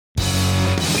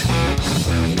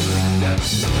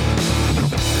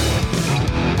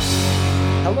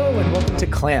to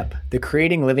Clamp, the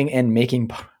creating, living, and making.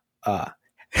 Let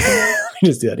me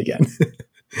just do that again.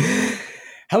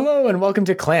 Hello, and welcome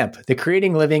to Clamp, the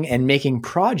creating, living, and making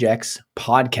projects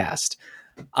podcast.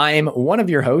 I'm one of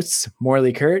your hosts,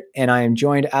 Morley Kurt, and I am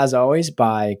joined, as always,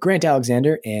 by Grant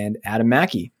Alexander and Adam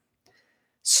Mackey.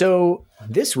 So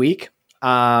this week,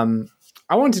 I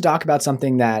wanted to talk about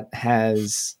something that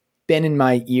has been in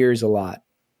my ears a lot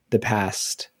the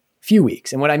past few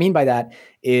weeks. And what I mean by that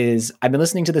is I've been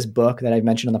listening to this book that I've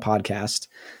mentioned on the podcast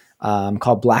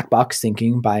called Black Box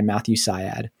Thinking by Matthew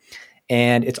Syed.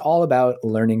 And it's all about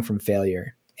learning from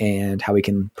failure and how we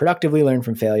can productively learn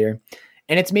from failure.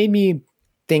 And it's made me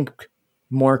think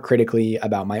more critically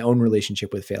about my own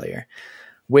relationship with failure,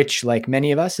 which, like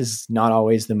many of us, is not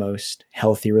always the most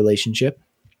healthy relationship.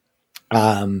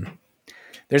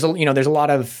 There's a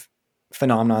lot of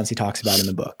phenomenons he talks about in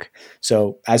the book.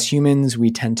 So as humans,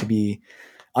 we tend to be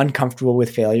uncomfortable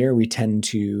with failure. We tend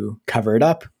to cover it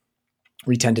up.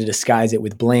 We tend to disguise it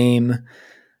with blame.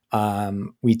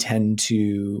 We tend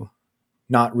to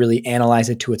not really analyze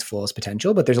it to its fullest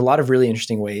potential. But there's a lot of really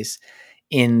interesting ways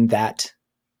in that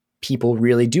people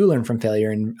really do learn from failure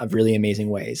in really amazing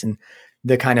ways. And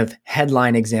the kind of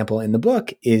headline example in the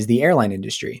book is the airline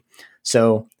industry.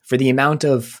 So for the amount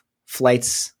of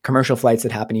flights, commercial flights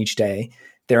that happen each day,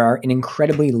 there are an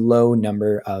incredibly low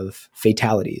number of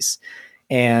fatalities.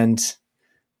 And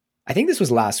I think this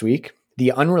was last week,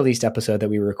 the unreleased episode that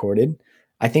we recorded.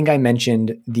 I think I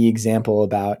mentioned the example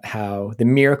about how the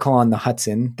miracle on the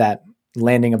Hudson, that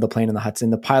landing of the plane on the Hudson,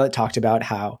 the pilot talked about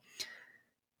how,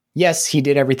 yes, he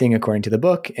did everything according to the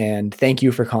book, and thank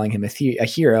you for calling him a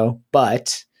hero,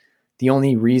 but the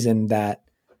only reason that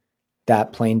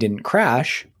that plane didn't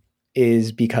crash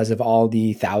is because of all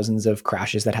the thousands of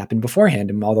crashes that happened beforehand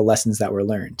and all the lessons that were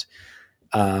learned.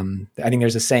 I think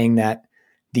there's a saying that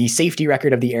the safety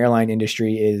record of the airline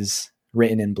industry is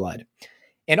written in blood.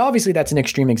 And obviously that's an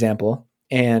extreme example.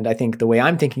 And I think the way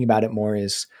I'm thinking about it more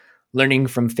is learning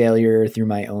from failure through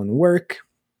my own work,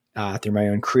 through my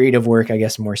own creative work, I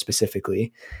guess, more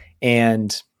specifically.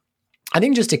 And I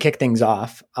think just to kick things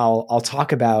off, I'll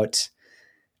talk about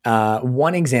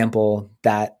one example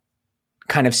that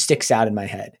kind of sticks out in my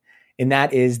head, and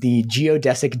that is the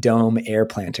geodesic dome air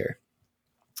planter.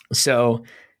 So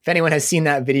if anyone has seen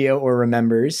that video or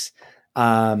remembers,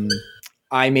 I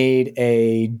made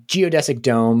a geodesic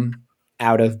dome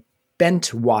out of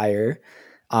bent wire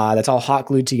that's all hot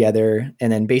glued together, and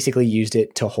then basically used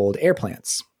it to hold air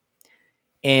plants.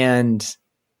 And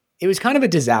it was kind of a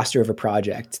disaster of a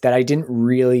project that I didn't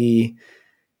really,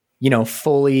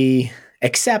 fully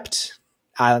accept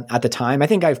at the time. I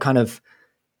think I've kind of,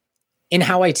 in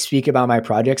how I speak about my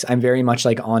projects, I'm very much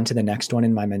like on to the next one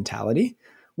in my mentality,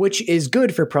 which is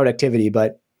good for productivity,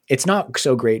 but it's not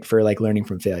so great for like learning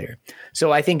from failure.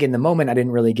 So I think in the moment, I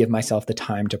didn't really give myself the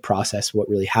time to process what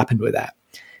really happened with that.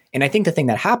 And I think the thing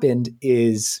that happened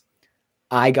is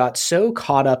I got so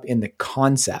caught up in the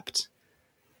concept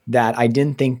that I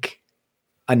didn't think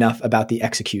enough about the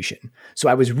execution. So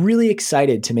I was really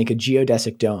excited to make a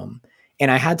geodesic dome. And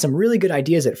I had some really good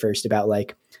ideas at first about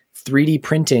like 3D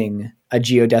printing a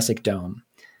geodesic dome,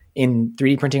 in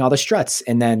 3D printing all the struts,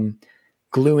 and then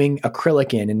gluing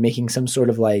acrylic in and making some sort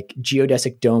of like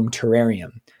geodesic dome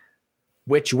terrarium,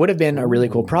 which would have been a really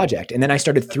cool project. And then I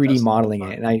started 3D modeling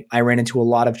it, and I ran into a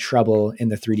lot of trouble in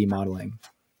the 3D modeling.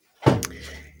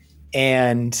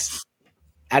 And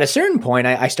at a certain point,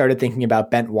 I started thinking about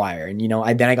bent wire, and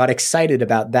then I got excited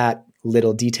about that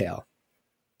little detail.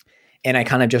 And I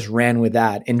kind of just ran with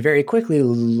that and very quickly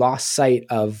lost sight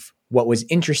of what was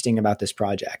interesting about this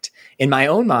project. In my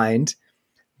own mind,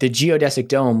 the geodesic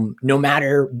dome, no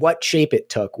matter what shape it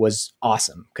took, was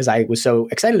awesome because I was so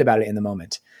excited about it in the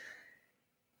moment.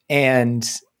 And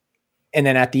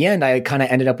then at the end, I kind of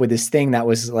ended up with this thing that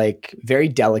was like very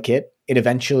delicate. It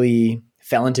eventually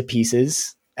fell into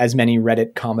pieces, as many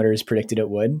Reddit commenters predicted it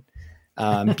would.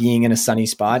 Being in a sunny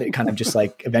spot, it kind of just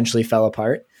like eventually fell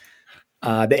apart.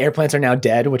 The air plants are now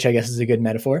dead, which I guess is a good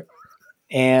metaphor.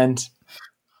 And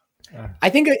I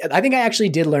think I actually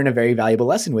did learn a very valuable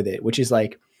lesson with it, which is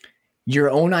like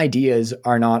your own ideas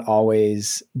are not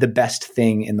always the best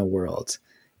thing in the world.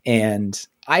 And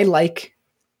I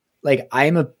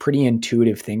I'm a pretty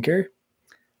intuitive thinker,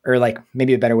 or like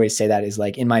maybe a better way to say that is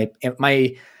like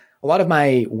a lot of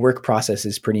my work process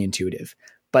is pretty intuitive,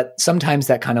 but sometimes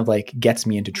that kind of like gets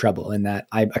me into trouble in that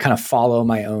I kind of follow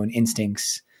my own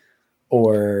instincts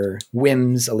or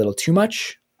whims a little too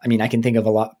much. I mean, I can think of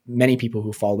many people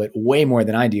who follow it way more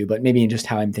than I do, but maybe in just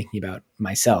how I'm thinking about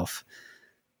myself,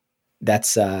 that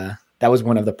was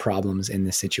one of the problems in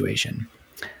this situation.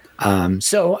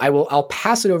 So I'll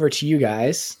pass it over to you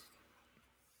guys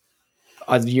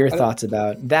Are your thoughts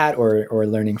about that, or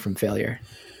learning from failure?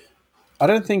 I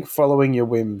don't think following your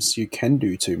whims you can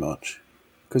do too much,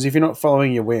 because if you're not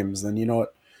following your whims, then you're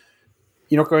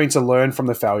not going to learn from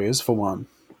the failures, for one,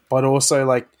 but also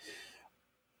like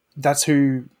that's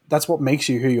what makes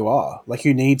you who you are. Like,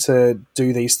 you need to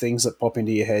do these things that pop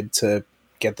into your head to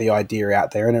get the idea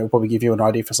out there, and it will probably give you an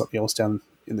idea for something else down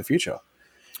in the future.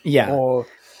 Yeah. Or,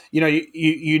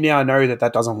 you now know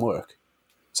that doesn't work,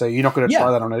 so you're not going to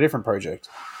try that on a different project.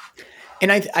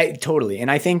 And I totally,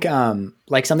 and I think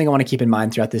like something I want to keep in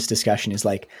mind throughout this discussion is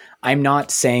like, I'm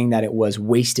not saying that it was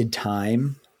wasted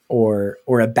time or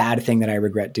a bad thing that I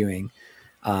regret doing.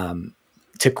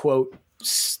 To quote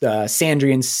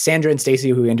Sandra and Stacey,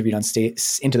 who interviewed on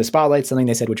Into the Spotlight, something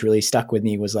they said which really stuck with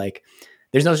me was like,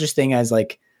 there's no such thing as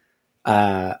like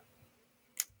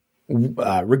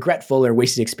regretful or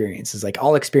wasted experiences. Like,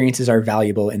 all experiences are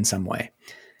valuable in some way.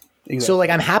 Exactly. So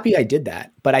like, I'm happy I did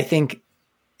that, but I think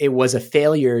it was a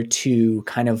failure to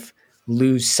kind of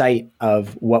lose sight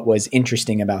of what was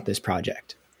interesting about this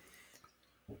project.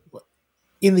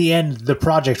 In the end, the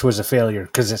project was a failure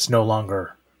because it's no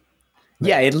longer.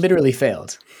 Yeah, it literally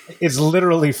failed. It's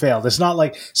literally failed. It's not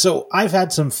like, so I've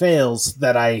had some fails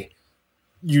that I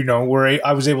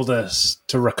was able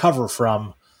to recover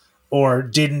from, or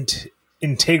didn't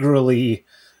integrally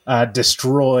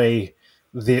destroy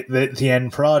the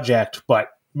end project, but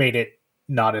made it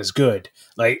not as good.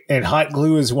 Like, and hot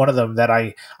glue is one of them that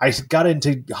I got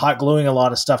into hot gluing a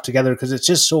lot of stuff together because it's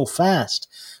just so fast.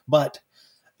 But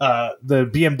the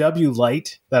BMW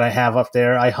light that I have up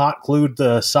there, I hot glued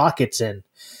the sockets in,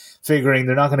 figuring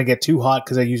they're not going to get too hot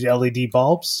because I use LED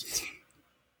bulbs.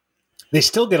 They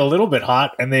still get a little bit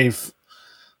hot, and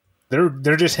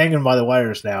they're just hanging by the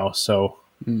wires now. So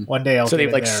one day So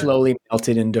they've like slowly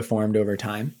melted and deformed over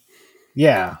time.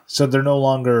 Yeah, so they're no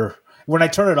longer. When I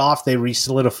turn it off, they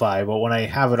re-solidify, but when I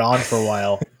have it on for a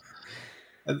while,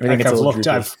 they get a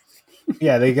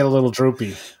little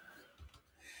droopy.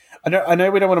 I know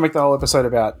we don't want to make the whole episode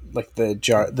about like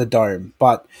the dome,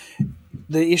 but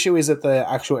the issue is that the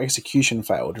actual execution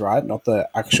failed, right? Not the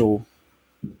actual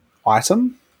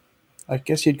item, I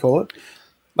guess you'd call it.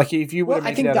 Like, if you would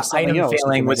have made it out of something else, the item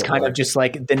failing was kind of just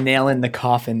like the nail in the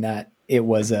coffin that it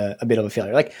was a bit of a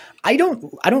failure. Like, I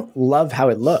don't love how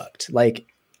it looked. Like,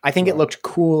 I think it looked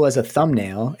cool as a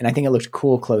thumbnail, and I think it looked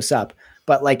cool close up.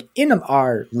 But like in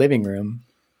our living room,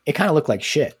 it kind of looked like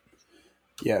shit.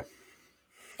 Yeah,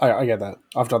 I get that.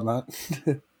 I've done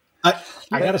that.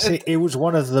 I gotta say, it was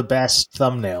one of the best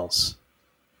thumbnails.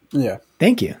 Yeah,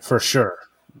 thank you for sure.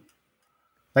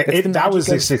 Like, that was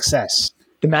a success.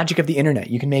 The magic of the internet.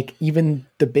 You can make even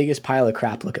the biggest pile of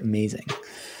crap look amazing.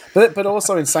 But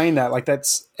also, in saying that, like,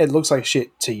 it looks like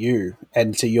shit to you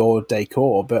and to your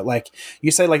decor. But like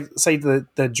you say,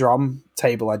 the drum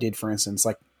table I did, for instance,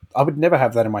 like, I would never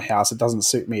have that in my house. It doesn't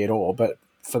suit me at all. But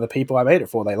for the people I made it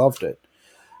for, they loved it.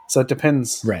 So it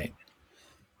depends, right?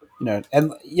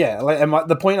 And yeah,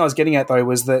 the point I was getting at though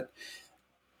was that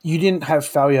you didn't have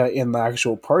failure in the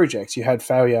actual projects. You had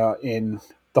failure in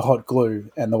the hot glue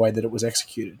and the way that it was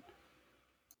executed.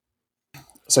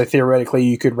 So theoretically,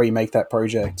 you could remake that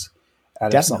project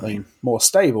out of something more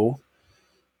stable,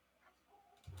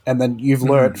 and then you've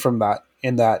learned from that.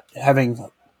 In that,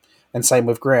 and same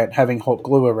with Grant, having hot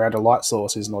glue around a light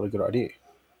source is not a good idea.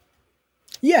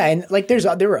 Yeah, and like there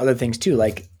were other things too.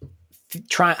 Like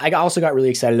I also got really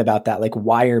excited about that like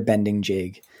wire bending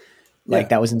jig. Like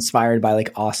that was inspired by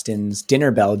like Austin's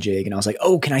dinner bell jig, and I was like,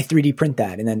 "Oh, can I 3D print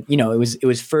that?" And then it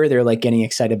was further like getting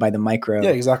excited by the micro,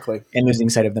 exactly, and losing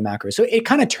sight of the macro. So it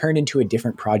kind of turned into a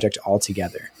different project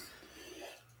altogether.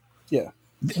 Yeah,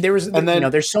 there's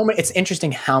so many. It's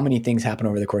interesting how many things happen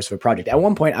over the course of a project. At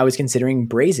one point, I was considering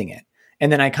brazing it,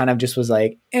 and then I kind of just was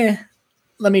like, I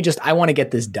want to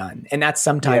get this done. And that's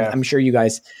sometimes I'm sure you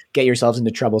guys get yourselves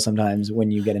into trouble sometimes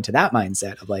when you get into that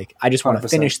mindset of like, I just want to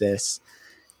finish this.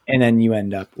 And then you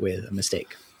end up with a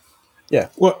mistake. Yeah.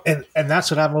 Well, and that's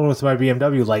what happened with my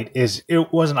BMW light is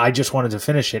it wasn't, I just wanted to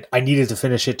finish it. I needed to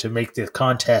finish it to make the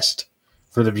contest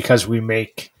for the Because We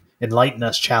Make Enlighten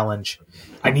Us challenge.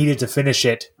 I needed to finish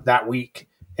it that week,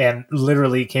 and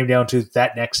literally came down to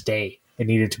that next day it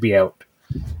needed to be out.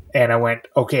 And I went,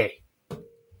 okay,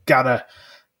 gotta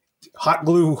hot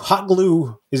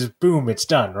glue is boom, it's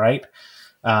done, right?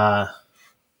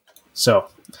 So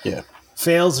yeah.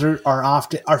 Fails are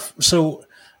often so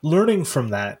learning from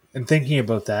that and thinking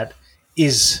about that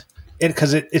is it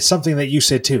because it's something that you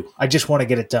said too. I just want to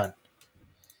get it done.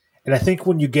 And I think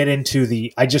when you get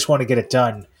into I just want to get it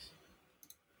done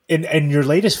in your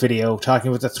latest video talking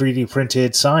about the 3D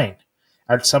printed sign,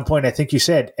 at some point I think you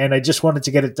said, and I just wanted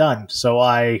to get it done. So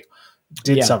I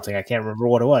did Yeah. something. I can't remember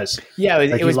what it was. Yeah,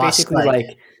 Like, it you was lost basically sight.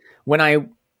 like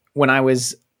when I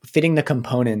was fitting the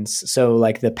components, so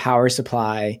like the power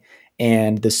supply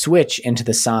and the switch into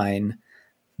the sign,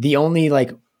 the only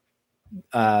like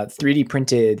 3D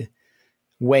printed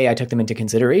way I took them into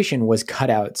consideration was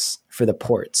cutouts for the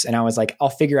ports. And I was like, I'll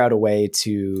figure out a way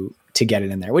to get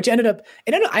it in there, which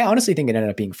I honestly think it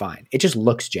ended up being fine. It just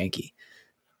looks janky.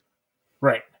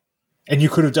 Right. And you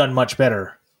could have done much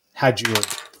better had you have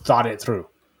thought it through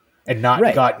and not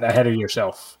Right. gotten ahead of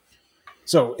yourself.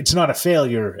 So it's not a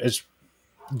failure as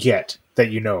yet that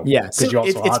you know. Yeah. 'Cause So you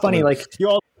also it's funny, like, you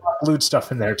also include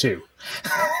stuff in there too.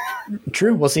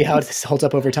 true. We'll see how this holds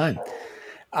up over time.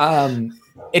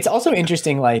 It's also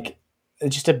interesting, like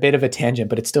just a bit of a tangent,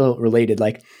 but it's still related.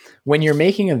 Like when you're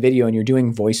making a video and you're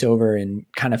doing voiceover and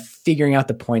kind of figuring out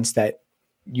the points that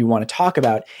you want to talk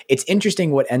about, it's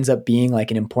interesting what ends up being like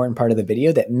an important part of the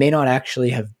video that may not actually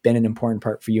have been an important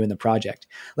part for you in the project.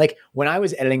 Like when I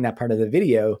was editing that part of the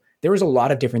video, there was a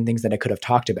lot of different things that I could have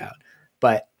talked about,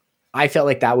 but I felt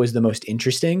like that was the most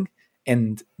interesting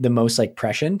and the most like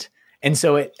prescient. And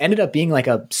so it ended up being like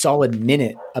a solid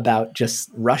minute about just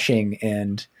rushing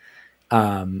and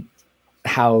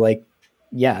how like,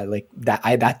 yeah, like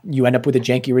that you end up with a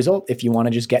janky result if you want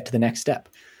to just get to the next step.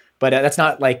 But that's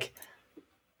not like,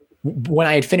 when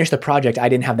I had finished the project, I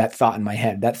didn't have that thought in my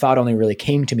head. That thought only really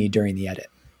came to me during the edit.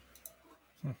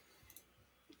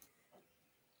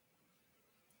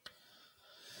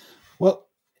 Well,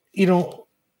 you know,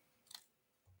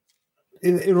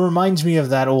 it reminds me of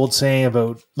that old saying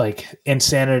about like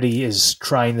insanity is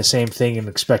trying the same thing and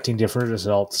expecting different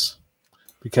results,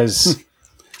 because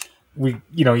you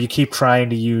keep trying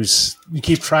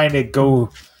to go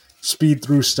speed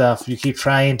through stuff. You keep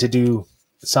trying to do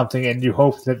something and you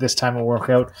hope that this time will work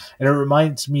out. And it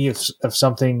reminds me of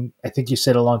something I think you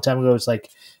said a long time ago. It's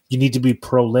like, you need to be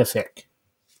prolific.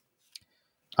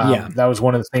 That was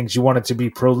one of the things you wanted to be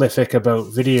prolific about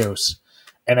videos.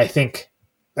 And I think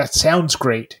that sounds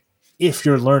great if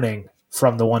you're learning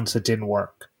from the ones that didn't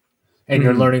work and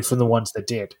you're learning from the ones that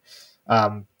did.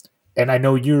 And I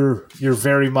know you're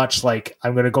very much like,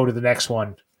 I'm going to go to the next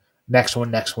one.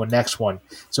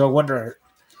 So I wonder,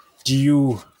 do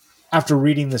you, after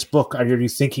reading this book, are you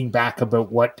thinking back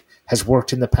about what has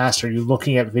worked in the past? Are you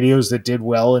looking at videos that did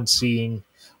well and seeing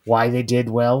why they did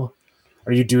well?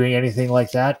 Are you doing anything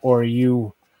like that? Or do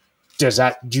you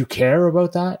care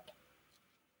about that?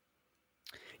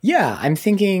 Yeah, I'm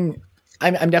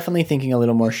definitely thinking a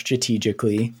little more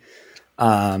strategically.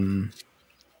 And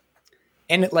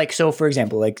like, so for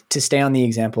example, like to stay on the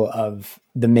example of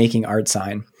the making art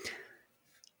sign,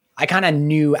 I kind of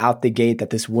knew out the gate that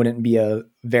this wouldn't be a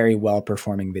very well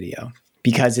performing video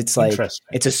because it's like,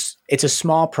 it's a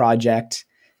small project.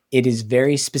 It is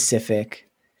very specific.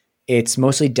 It's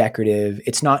mostly decorative.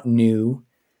 It's not new.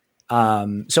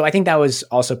 So I think that was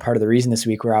also part of the reason this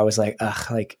week where I was like,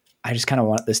 I just kind of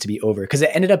want this to be over, because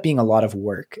it ended up being a lot of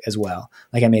work as well.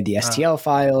 Like I made the STL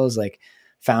files, like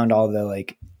found all the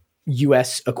like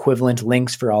US equivalent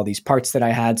links for all these parts that I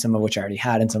had, some of which I already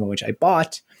had and some of which I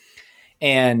bought.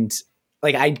 And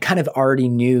like, I kind of already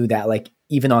knew that, like,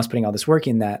 even though I was putting all this work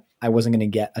in, that I wasn't going to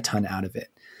get a ton out of it.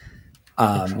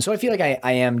 So I feel like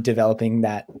I am developing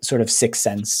that sort of sixth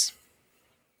sense.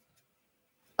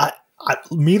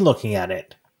 Me looking at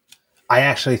it, I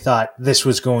actually thought this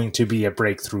was going to be a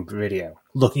breakthrough video,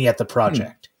 looking at the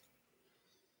project.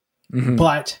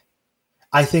 But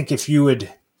I think if you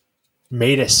had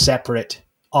made a separate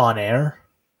on air,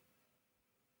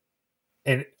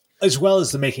 and as well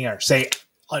as the making art, say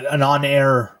an on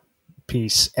air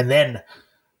piece, and then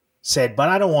said, but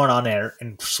I don't want on air,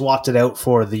 and swapped it out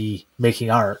for the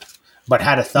making art, but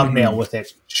had a thumbnail with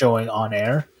it showing on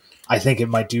air, I think it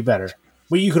might do better.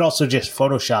 But you could also just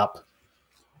Photoshop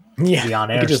the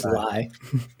on air. Just lie.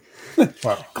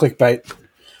 Well, clickbait.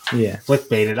 Yeah.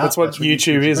 Clickbait it up. That's what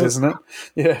YouTube is, isn't it?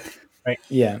 Yeah. Right.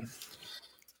 Yeah.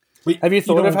 Have you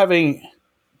thought of having?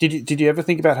 Did you ever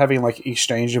think about having like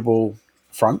exchangeable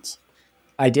fronts?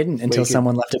 I didn't until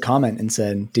someone left a comment and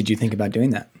said, "Did you think about doing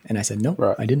that?" And I said,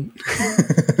 "No, I didn't."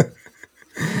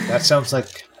 That sounds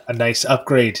like a nice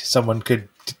upgrade. Someone could,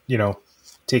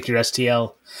 take your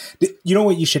STL. You know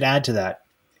what you should add to that?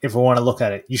 If we want to look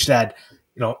at it, you should add,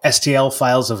 STL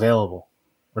files available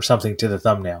or something to the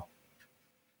thumbnail.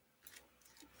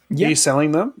 Yeah. Are you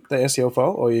selling them, the STL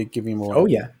file, or are you giving them away? Oh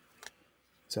yeah.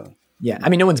 Selling. Yeah. I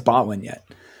mean, no one's bought one yet.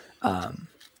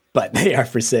 But they are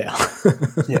for sale.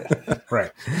 Yeah.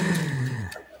 Right.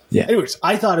 Yeah. Anyways,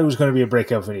 I thought it was going to be a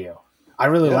breakout video. I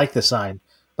really like the sign.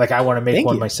 Like, I want to make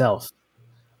one myself.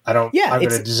 I'm going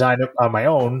to design it on my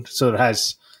own so it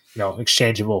has,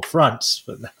 exchangeable fronts.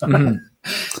 But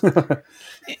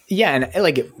Yeah, and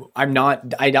like I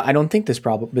don't think this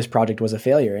project was a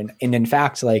failure, and in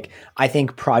fact, like I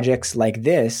think projects like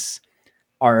this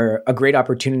are a great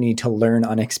opportunity to learn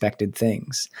unexpected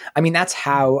things. I mean, that's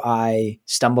how I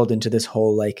stumbled into this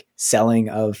whole like selling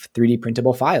of 3D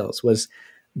printable files. Was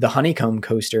the honeycomb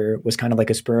coaster was kind of like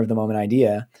a spur of the moment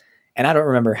idea, and I don't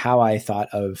remember how I thought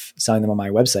of selling them on my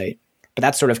website, but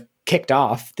that sort of kicked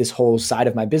off this whole side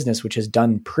of my business, which has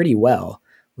done pretty well.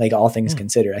 Like all things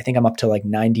considered, I think I'm up to like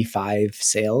 95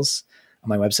 sales on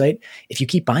my website. If you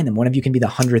keep buying them, one of you can be the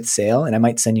 100th sale, and I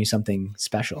might send you something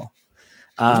special.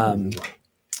 And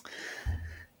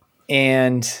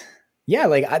yeah,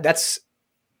 like that's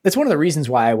one of the reasons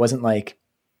why I wasn't like,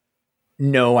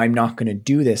 no, I'm not going to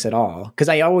do this at all. Cause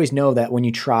I always know that when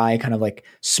you try kind of like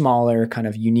smaller, kind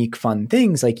of unique, fun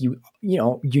things, like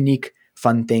unique,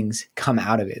 fun things come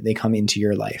out of it. They come into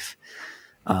your life.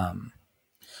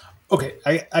 Okay,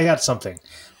 I got something.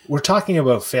 We're talking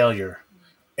about failure,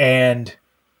 and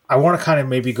I want to kind of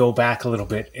maybe go back a little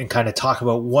bit and kind of talk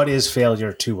about what is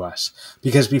failure to us.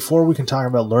 Because before we can talk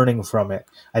about learning from it,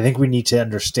 I think we need to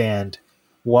understand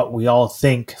what we all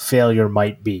think failure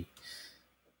might be.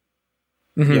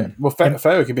 Mm-hmm. Yeah, well,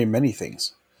 failure can be many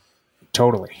things.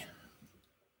 Totally.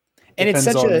 And it's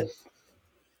such a...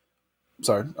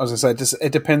 Sorry, I was going to say,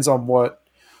 it depends on what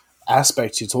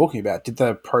aspects you're talking about. Did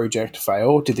the project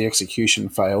fail? Did the execution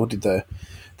fail?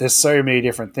 There's so many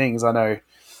different things. I know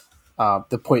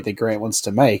the point that Grant wants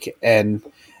to make, and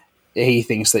he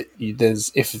thinks that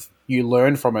if you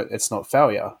learn from it, it's not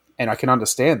failure, and I can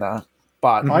understand that.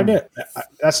 But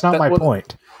that's not my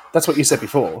point. That's what you said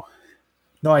before.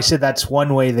 No, I said that's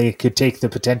one way they could take the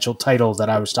potential title that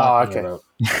I was talking about.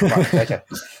 Right, okay.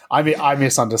 I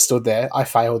misunderstood there. I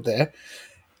failed there.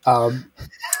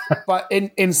 But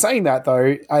in saying that,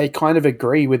 though, I kind of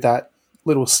agree with that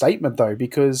little statement, though,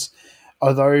 because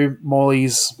although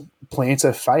Morley's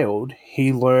planter failed,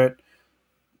 he learnt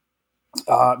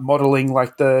modeling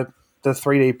like the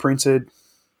 3D printed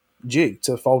jig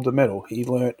to fold the metal. He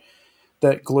learnt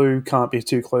that glue can't be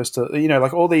too close to,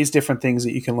 like all these different things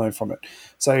that you can learn from it.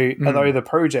 So although the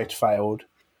project failed,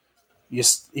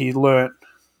 he learnt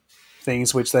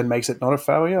things which then makes it not a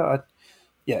failure.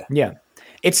 Yeah.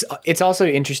 It's also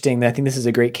interesting that I think this is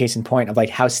a great case in point of like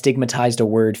how stigmatized a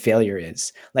word failure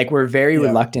is. Like we're very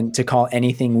reluctant to call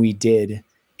anything we did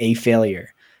a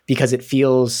failure because it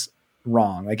feels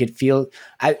wrong. Like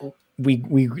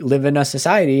we live in a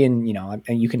society, and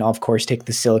and you can of course take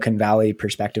the Silicon Valley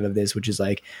perspective of this, which is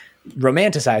like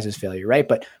romanticizes failure, right?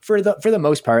 But for the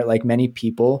most part, like many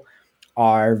people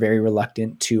are very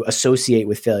reluctant to associate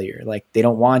with failure. Like you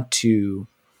don't want to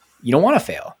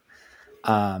fail.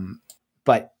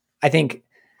 But I think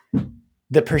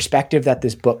the perspective that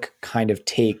this book kind of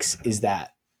takes is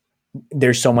that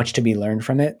there's so much to be learned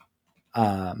from it,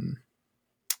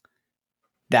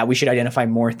 that we should identify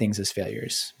more things as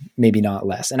failures, maybe not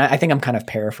less. And I think I'm kind of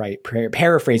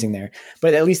paraphrasing there,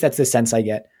 but at least that's the sense I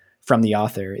get from the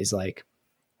author is like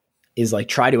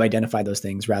try to identify those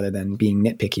things rather than being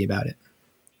nitpicky about it.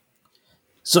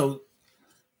 So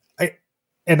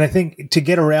I think to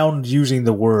get around using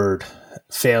the word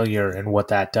failure and what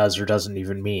that does or doesn't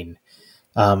even mean,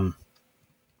 I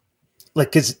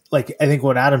think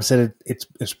what Adam said,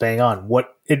 it's bang on.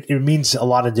 What it means a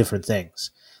lot of different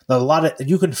things.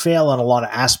 You can fail on a lot of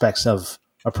aspects of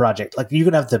a project. Like you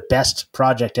can have the best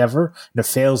project ever and it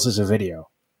fails as a video,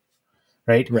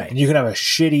 right? Right. And you can have a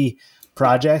shitty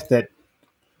project that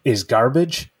is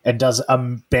garbage and does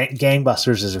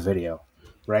gangbusters as a video.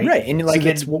 Right. Right. And like,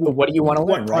 what do you want to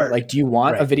learn, right? Like, do you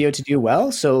want a video to do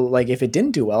well? So like, if it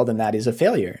didn't do well, then that is a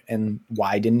failure. And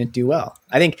why didn't it do well?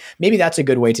 I think maybe that's a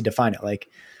good way to define it. Like,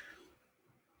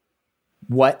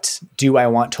 what do I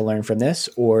want to learn from this?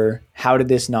 Or how did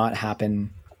this not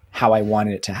happen how I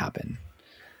wanted it to happen?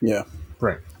 Yeah.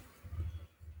 Right.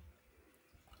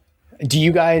 Do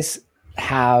you guys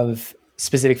have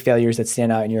specific failures that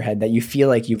stand out in your head that you feel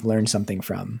like you've learned something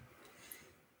from?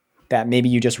 That maybe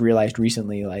you just realized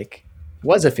recently, like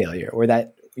was a failure, or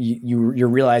that you're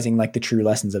realizing like the true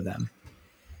lessons of them?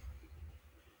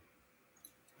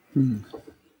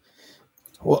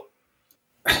 Well,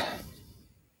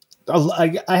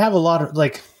 I have a lot of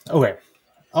okay,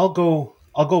 I'll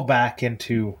go back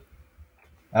into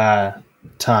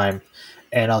time,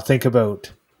 and I'll think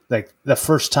about like the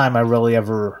first time I really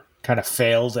ever kind of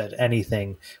failed at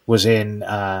anything was in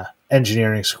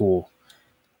engineering school.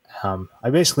 I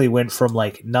basically went from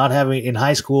like not having in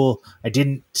high school. I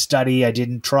didn't study. I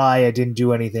didn't try. I didn't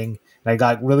do anything. And I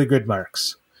got really good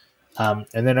marks. And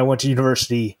then I went to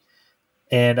university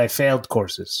and I failed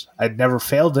courses. I'd never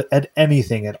failed at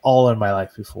anything at all in my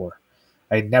life before.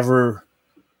 I'd never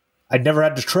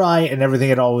had to try, and everything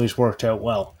had always worked out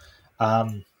well.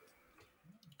 And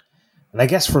I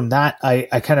guess from that,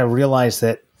 I kind of realized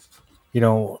that,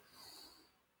 you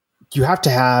have to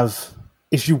have,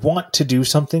 if you want to do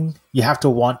something, you have to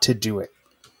want to do it.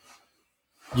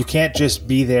 You can't just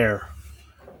be there,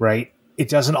 right? It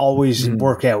doesn't always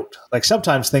work out. Like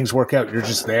sometimes things work out. You're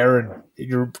just there and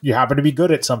you happen to be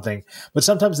good at something, but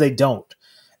sometimes they don't.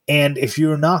 And if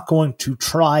you're not going to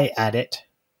try at it,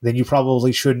 then you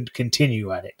probably shouldn't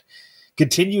continue at it.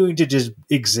 Continuing to just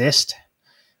exist.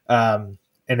 And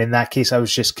in that case, I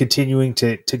was just continuing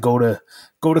to go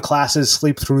to classes,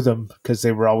 sleep through them because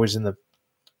they were always in the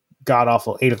god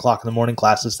awful 8 o'clock in the morning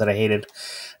classes that I hated.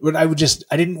 But I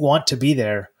didn't want to be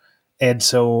there. And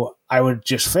so I would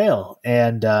just fail.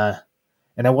 And I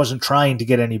wasn't trying to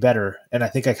get any better. And I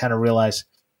think I kind of realized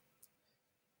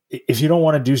if you don't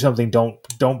want to do something,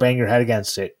 don't bang your head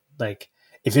against it. Like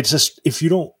if you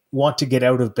don't want to get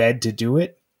out of bed to do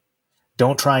it,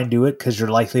 don't try and do it because you're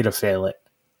likely to fail it.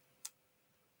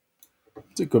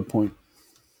 That's a good point.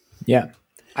 Yeah.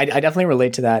 I definitely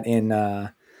relate to that in,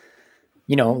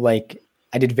 like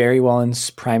I did very well in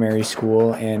primary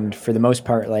school, and for the most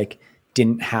part, like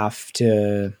didn't have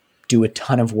to do a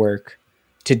ton of work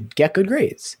to get good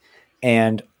grades.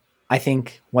 And I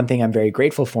think one thing I'm very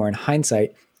grateful for in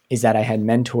hindsight is that I had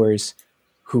mentors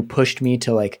who pushed me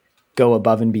to like go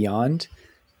above and beyond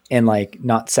and like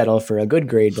not settle for a good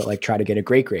grade, but like try to get a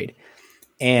great grade.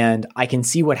 And I can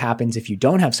see what happens if you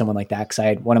don't have someone like that. Cause I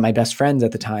had one of my best friends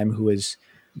at the time who was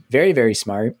very, very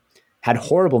smart, had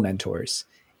horrible mentors.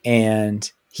 And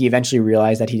he eventually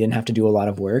realized that he didn't have to do a lot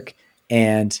of work.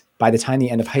 And by the time the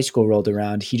end of high school rolled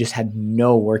around, he just had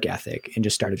no work ethic and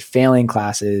just started failing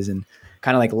classes, and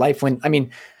kind of like life went,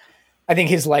 I think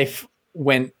his life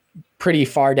went pretty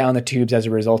far down the tubes as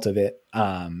a result of it.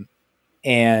 And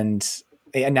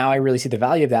now I really see the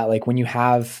value of that. Like when you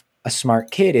have a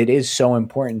smart kid, it is so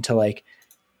important to like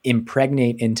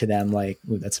impregnate into them, like,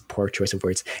 ooh, that's a poor choice of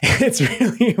words. It's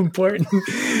really important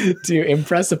to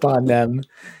impress upon them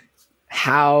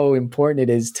how important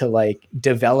it is to like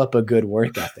develop a good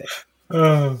work ethic.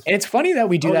 And it's funny that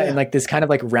we do that in like this kind of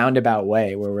like roundabout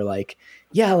way where we're like,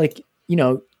 yeah, like,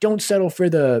 don't settle for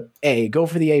the A, go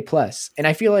for the A+. And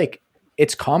I feel like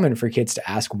it's common for kids to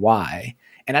ask why.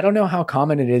 And I don't know how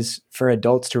common it is for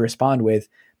adults to respond with,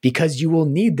 because you will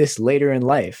need this later in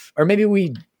life. Or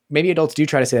maybe adults do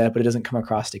try to say that, but it doesn't come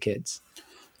across to kids.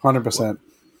 100%.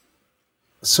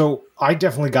 So I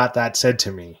definitely got that said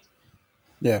to me.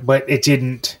 Yeah. But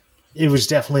it was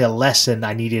definitely a lesson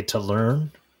I needed to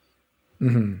learn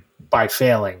by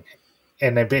failing.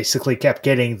 And I basically kept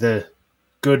getting the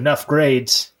good enough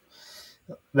grades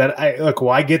that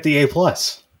why get the A+?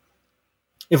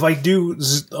 If I do,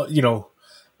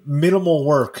 minimal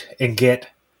work and get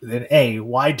an A,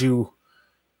 why do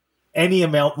any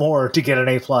amount more to get an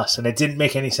A+? And it didn't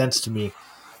make any sense to me.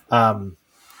 And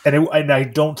I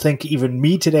don't think even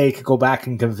me today could go back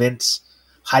and convince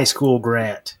high school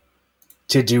Grant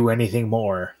to do anything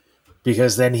more,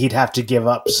 because then he'd have to give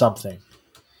up something.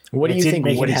 What do you think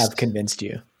would have convinced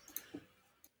you?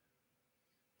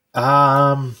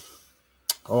 That's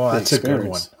a good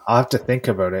one. I'll have to think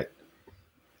about it.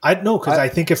 Because I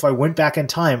think if I went back in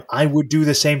time, I would do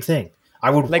the same thing. I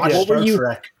would watch Star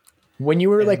Trek. When you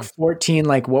were like 14,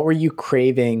 like what were you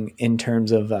craving in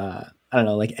terms of, I don't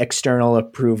know, like external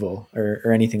approval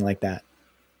or anything like that?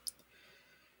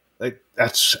 I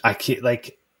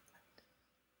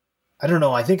don't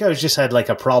know. I think I just had like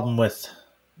a problem with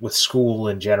school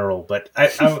in general, but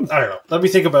I don't know. Let me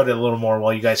think about it a little more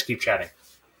while you guys keep chatting.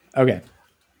 Okay.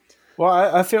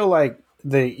 Well, I feel like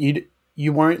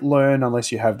you won't learn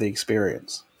unless you have the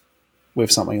experience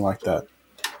with something like that.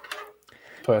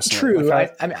 Personally. True. I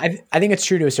think it's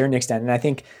true to a certain extent. And I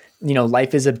think,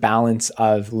 life is a balance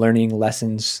of learning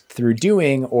lessons through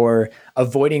doing or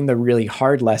avoiding the really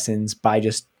hard lessons by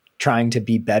just trying to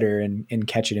be better and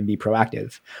catch it and be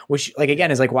proactive, which like,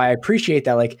 again, is like why I appreciate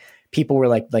that. Like people were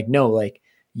like, no, like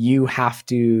you have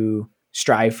to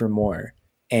strive for more.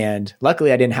 And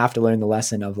luckily I didn't have to learn the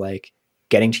lesson of like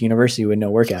getting to university with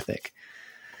no work ethic.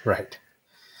 Right.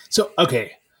 So,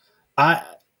 okay.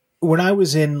 When I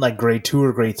was in like grade 2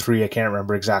 or grade 3, I can't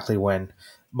remember exactly when,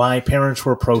 my parents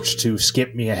were approached to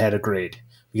skip me ahead of grade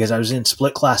because I was in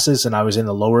split classes and I was in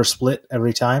the lower split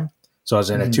every time. So I was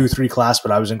in a 2-3 class,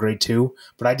 but I was in grade 2.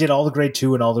 But I did all the grade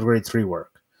 2 and all the grade 3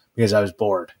 work because I was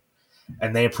bored.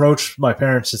 And they approached my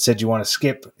parents and said, "You want to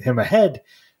skip him ahead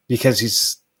because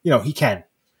he's, he can.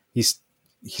 He's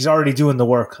already doing the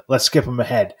work. Let's skip him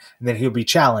ahead, and then he'll be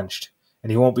challenged,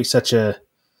 and he won't be such a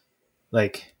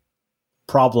like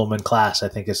problem in class, I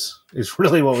think is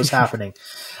really what was happening.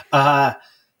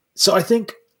 So I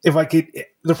think if I could,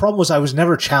 the problem was I was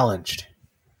never challenged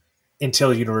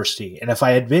until university. And if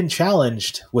I had been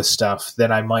challenged with stuff,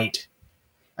 then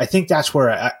I think that's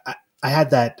where I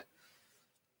had that.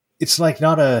 It's like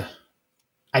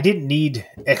I didn't need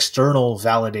external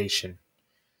validation.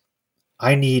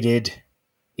 I needed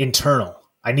internal.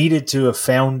 I needed to have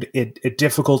found it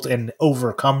difficult and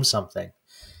overcome something,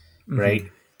 right?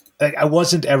 Like I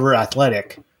wasn't ever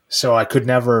athletic, so I could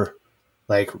never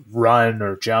like run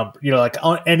or jump. Like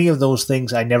on any of those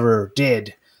things, I never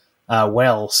did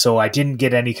well. So I didn't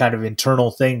get any kind of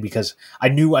internal thing because I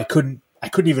knew I couldn't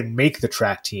even make the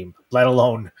track team, let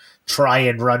alone try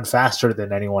and run faster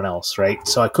than anyone else, right?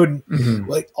 So I couldn't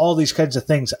like all these kinds of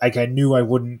things. Like I knew I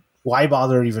wouldn't. Why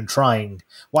bother even trying?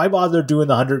 Why bother doing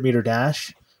the 100-meter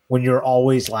dash when you're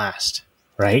always last,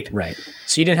 right? Right.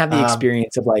 So you didn't have the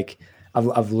experience of like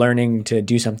of learning to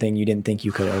do something you didn't think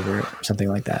you could over it, or something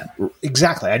like that.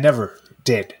 Exactly. I never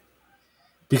did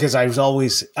because I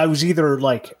was either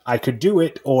like I could do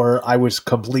it or I was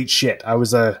complete shit. I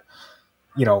was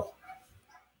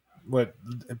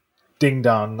ding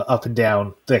dong up and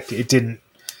down. Like I didn't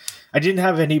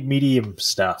have any medium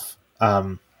stuff.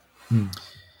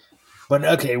 But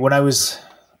okay, when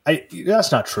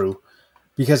that's not true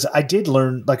because I did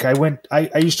learn, like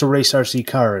I used to race RC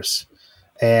cars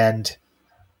and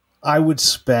I would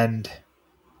spend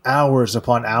hours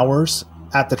upon hours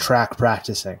at the track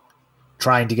practicing,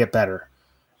 trying to get better.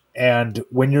 And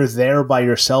when you're there by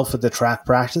yourself at the track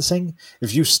practicing,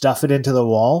 if you stuff it into the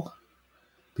wall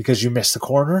because you missed the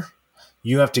corner,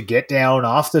 you have to get down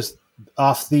off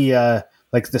the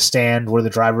like the stand where the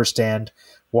drivers stand,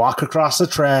 walk across the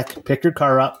track, pick your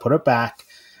car up, put it back,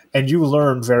 and you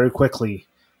learn very quickly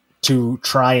to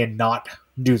try and not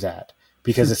do that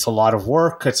because it's a lot of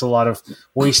work. It's a lot of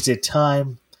wasted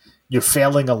time. You're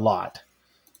failing a lot.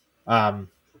 And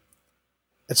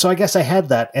so I guess I had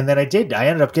that. And then I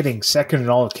ended up getting second in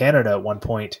all of Canada at one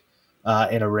point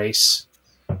in a race,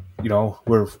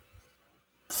 where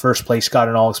first place got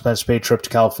an all expense paid trip to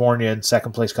California and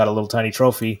second place got a little tiny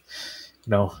trophy.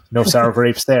 No sour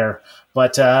grapes there.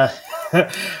 But,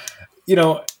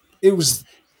 it was,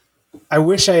 I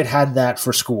wish I had that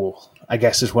for school, I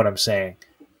guess is what I'm saying.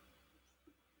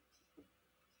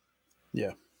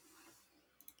 Yeah.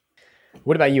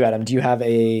 What about you, Adam? Do you have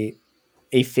a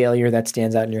failure that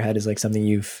stands out in your head as like something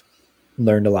you've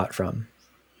learned a lot from?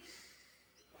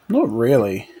 Not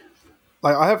really.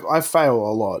 Like I fail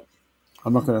a lot.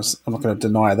 I'm not gonna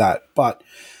deny that, but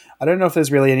I don't know if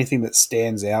there's really anything that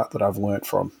stands out that I've learned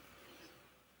from.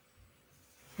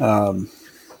 I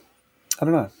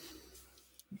don't know.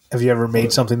 Have you ever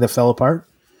made something that fell apart?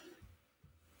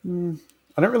 I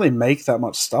don't really make that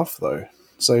much stuff though,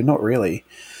 so not really.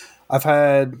 I've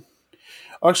had,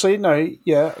 actually no,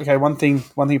 yeah, okay. One thing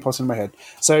pops in my head.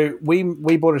 So we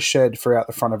bought a shed for out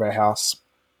the front of our house.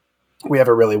 We have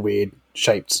a really weird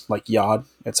shaped like yard.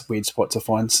 It's a weird spot to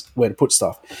find where to put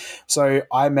stuff. So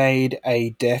I made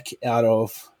a deck out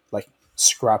of like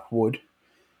scrap wood.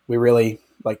 We really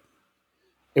like.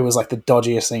 It was like the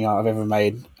dodgiest thing I've ever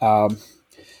made.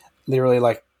 Literally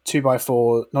like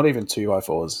 2x4, not even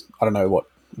 2x4s. I don't know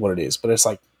what it is, but it's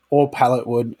like all pallet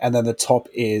wood, and then the top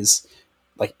is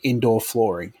like indoor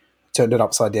flooring. Turned it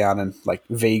upside down and like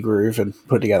V-groove and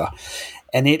put it together.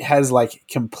 And it has like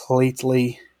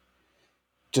completely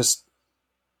just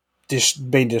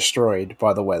been destroyed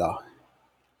by the weather.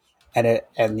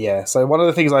 And yeah, so one of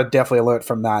the things I definitely learned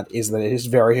from that is that it is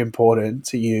very important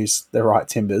to use the right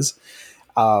timbers.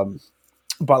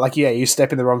 But like, yeah, you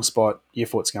step in the wrong spot, your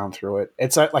foot's going through it.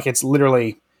 It's like, it's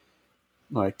literally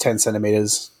like 10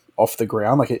 centimeters off the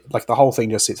ground. Like the whole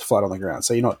thing just sits flat on the ground.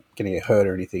 So you're not going to get hurt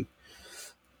or anything,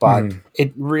 but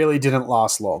it really didn't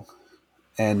last long.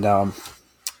 And,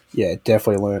 yeah,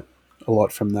 definitely learned a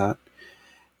lot from that,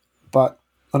 but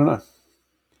I don't know.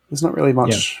 There's not really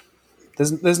much,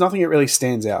 there's nothing that really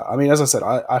stands out. I mean, as I said,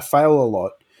 I fail a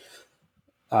lot,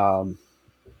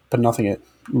 but nothing that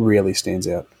really stands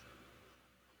out.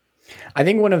 I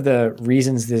think one of the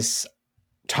reasons this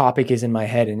topic is in my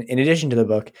head, and in addition to the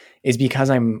book, is because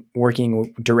I'm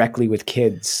working directly with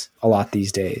kids a lot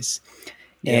these days.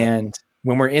 Yeah. And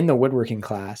when we're in the woodworking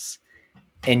class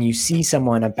and you see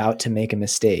someone about to make a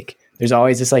mistake, there's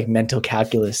always this like mental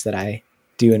calculus that I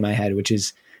do in my head, which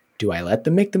is, do I let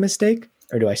them make the mistake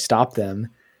or do I stop them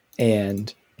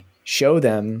and show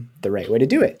them the right way to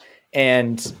do it?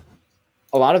 And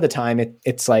a lot of the time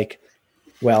it's like,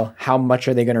 well, how much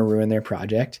are they going to ruin their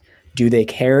project? Do they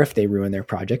care if they ruin their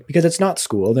project? Because it's not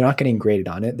school. They're not getting graded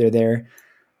on it. They're there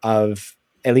of,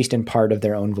 at least in part, of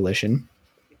their own volition.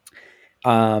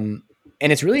 And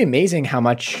it's really amazing how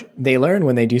much they learn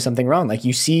when they do something wrong. Like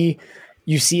you see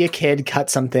a kid cut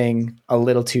something a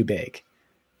little too big,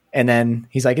 and then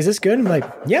he's like, "Is this good?" I'm like,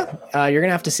 "Yeah, you're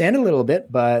gonna have to sand a little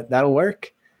bit, but that'll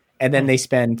work." And then they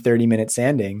spend 30 minutes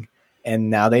sanding, and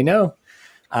now they know.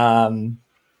 That's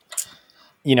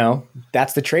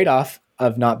the trade-off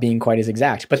of not being quite as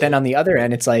exact. But then on the other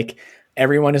end, it's like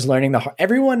everyone is learning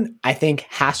everyone, I think,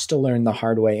 has to learn the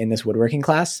hard way in this woodworking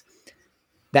class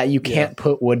that you can't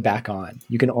put wood back on.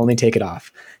 You can only take it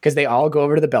off, because they all go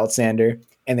over to the belt sander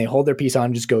and they hold their piece on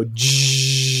and just go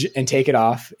and take it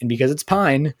off. And because it's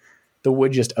pine, the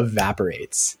wood just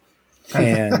evaporates.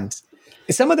 And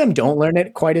some of them don't learn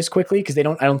it quite as quickly because I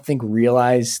don't think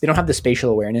they don't have the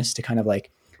spatial awareness to kind of like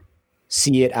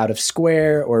see it out of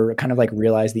square or kind of like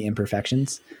realize the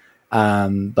imperfections.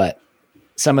 But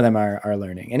some of them are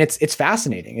learning, and it's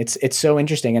fascinating. It's so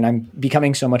interesting. And I'm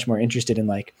becoming so much more interested in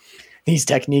like these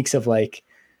techniques of like,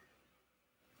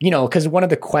 cause one of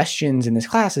the questions in this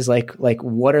class is like,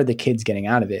 what are the kids getting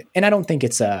out of it? And I don't think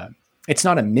it's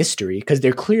not a mystery, because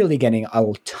they're clearly getting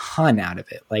a ton out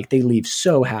of it. Like they leave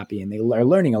so happy and they are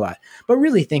learning a lot, but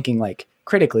really thinking like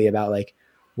critically about like,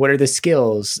 what are the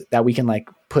skills that we can like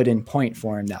put in point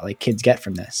form that like kids get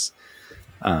from this?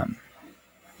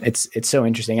 It's so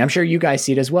interesting. I'm sure you guys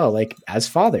see it as well, like as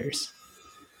fathers.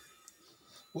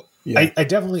 Yeah. I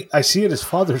definitely see it as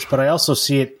fathers, but I also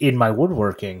see it in my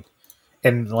woodworking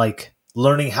and like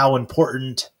learning how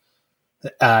important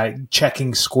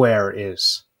checking square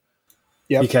is.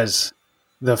 Yeah, because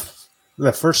the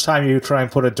first time you try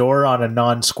and put a door on a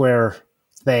non-square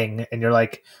thing, and you're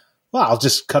like, well, I'll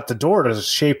just cut the door to the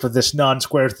shape of this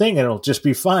non-square thing and it'll just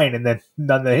be fine. And then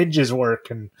none of the hinges work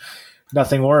and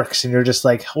nothing works. And you're just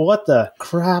like, what the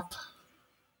crap?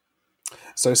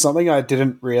 So something I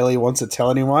didn't really want to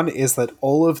tell anyone is that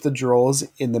all of the drawers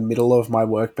in the middle of my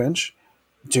workbench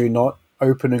do not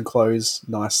open and close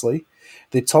nicely.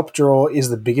 The top drawer is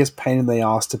the biggest pain in the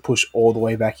ass to push all the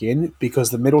way back in because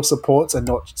the middle supports are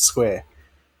not square.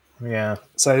 Yeah.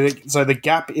 So the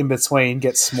gap in between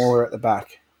gets smaller at the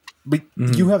back. But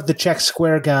you have the check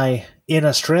square guy in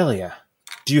Australia.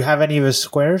 Do you have any of his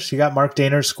squares? You got Mark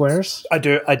Dahner's squares? I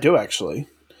do actually.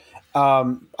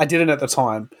 I didn't at the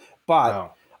time,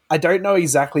 but I don't know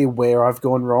exactly where I've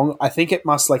gone wrong. I think it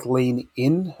must like lean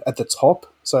in at the top.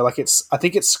 So like I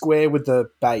think it's square with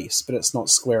the base, but it's not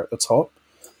square at the top.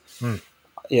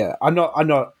 Yeah, I'm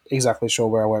not exactly sure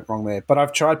where I went wrong there, but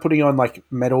I've tried putting on like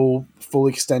metal full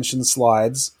extension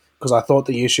slides because I thought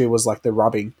the issue was like the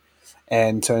rubbing.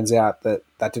 And turns out that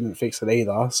didn't fix it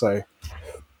either. So,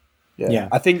 yeah.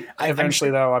 I think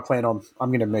eventually, though,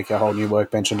 I'm going to make a whole new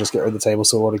workbench and just get rid of the table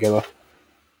saw altogether.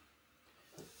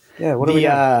 Yeah, what are we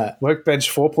got? Workbench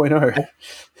 4.0.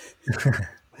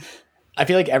 I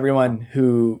feel like everyone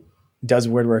who does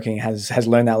woodworking has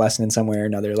learned that lesson in some way or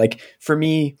another. Like for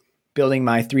me, building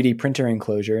my 3D printer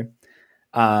enclosure,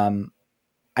 I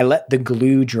let the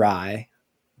glue dry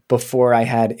before I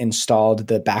had installed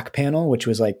the back panel, which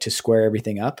was like to square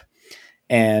everything up.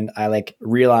 And I like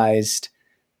realized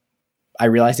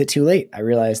it too late. I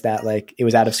realized that like it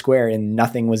was out of square and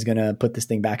nothing was going to put this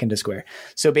thing back into square.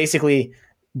 So basically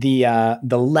the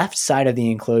left side of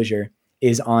the enclosure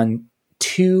is on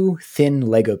 2 thin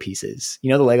Lego pieces. You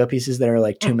know, the Lego pieces that are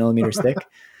like 2 millimeters thick,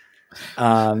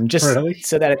 just really?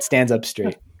 So that it stands up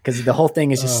straight, because the whole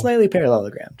thing is just slightly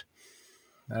parallelogrammed.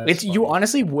 You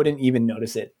honestly wouldn't even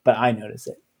notice it, but I notice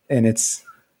it, and it's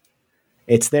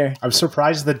there. I'm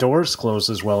surprised the doors close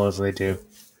as well as they do.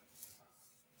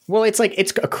 Well, it's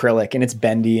acrylic and it's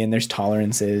bendy and there's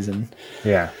tolerances and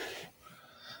yeah.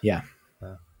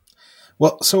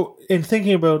 Well, so in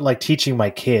thinking about like teaching my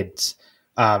kids,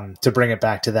 to bring it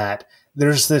back to that,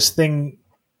 there's this thing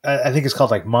I think it's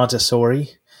called like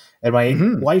Montessori, and my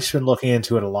wife's been looking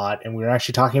into it a lot, and we were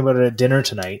actually talking about it at dinner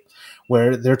tonight,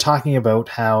 where they're talking about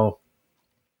how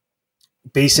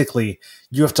basically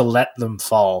you have to let them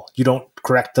fall. You don't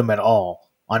correct them at all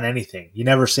on anything. You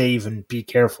never say even be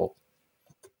careful.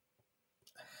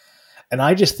 And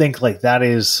I just think like that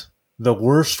is the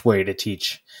worst way to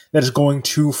teach. That is going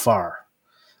too far,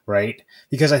 right?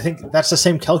 Because I think that's the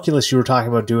same calculus you were talking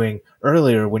about doing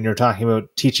earlier when you're talking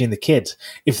about teaching the kids.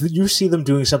 If you see them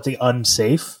doing something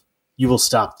unsafe, you will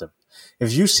stop them.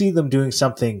 If you see them doing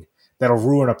something that'll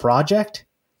ruin a project,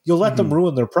 you'll let them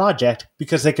ruin their project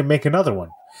because they can make another one.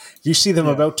 If you see them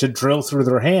about to drill through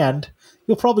their hand,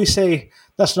 you'll probably say,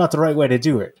 that's not the right way to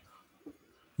do it.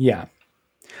 Yeah.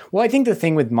 Well, I think the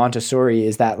thing with Montessori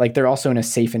is that like they're also in a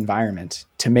safe environment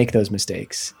to make those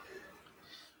mistakes.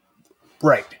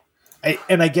 Right.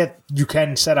 I get you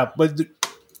can set up, but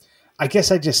I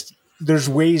guess there's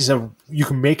ways of you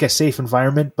can make a safe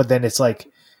environment, but then it's like,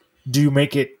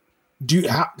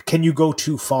 can you go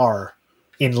too far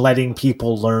in letting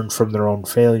people learn from their own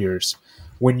failures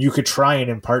when you could try and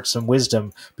impart some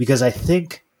wisdom? Because I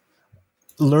think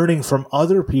learning from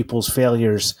other people's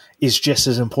failures is just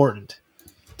as important.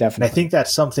 Definitely. And I think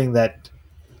that's something that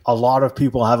a lot of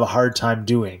people have a hard time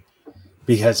doing,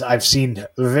 because I've seen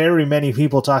very many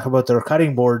people talk about their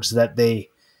cutting boards that they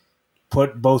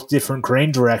put both different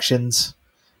grain directions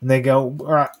and they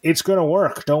go, it's going to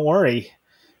work, don't worry.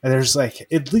 And there's like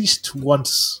at least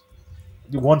once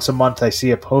a month I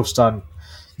see a post on,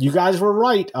 you guys were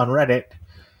right, on Reddit.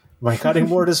 My cutting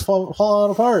board is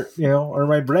falling apart, or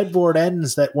my breadboard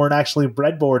ends that weren't actually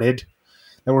breadboarded,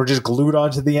 that were just glued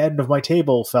onto the end of my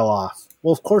table, fell off.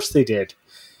 Well, of course they did.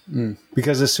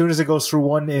 Because as soon as it goes through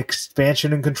one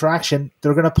expansion and contraction,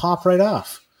 they're going to pop right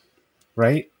off.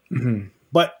 Right? Mm-hmm.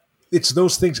 But it's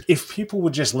those things. If people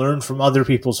would just learn from other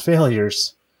people's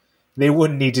failures, they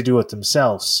wouldn't need to do it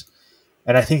themselves.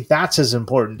 And I think that's as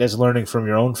important as learning from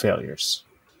your own failures.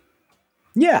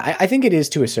 Yeah, I think it is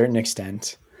to a certain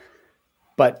extent.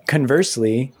 But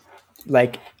conversely,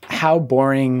 like, how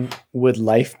boring would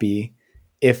life be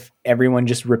if everyone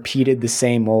just repeated the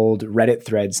same old Reddit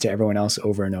threads to everyone else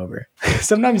over and over?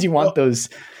 Sometimes you want those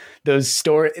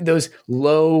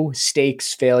low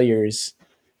stakes failures,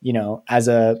 as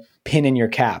a pin in your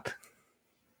cap.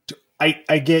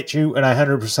 I get you, and I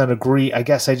 100% agree. I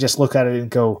guess I just look at it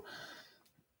and go,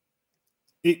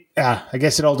 I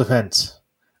guess it all depends.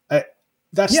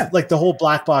 Like the whole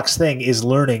black box thing is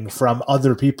learning from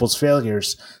other people's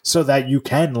failures so that you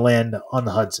can land on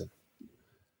the Hudson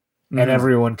and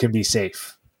everyone can be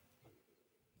safe.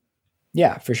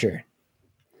 Yeah, for sure.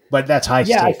 But that's high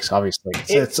stakes, obviously.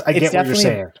 I get what you're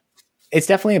saying. It's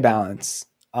definitely a balance.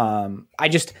 I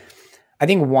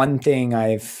think one thing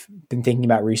I've been thinking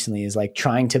about recently is like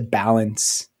trying to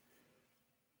balance.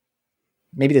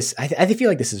 Maybe this, I feel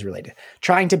like this is related.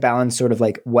 Trying to balance sort of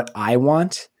like what I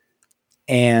want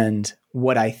and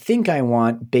what I think I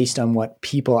want based on what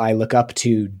people I look up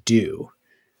to do.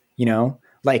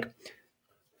 Like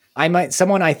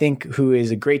someone I think who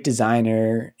is a great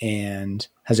designer and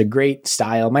has a great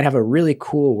style might have a really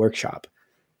cool workshop,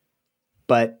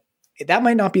 but that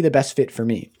might not be the best fit for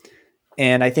me.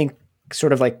 And I think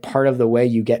sort of like part of the way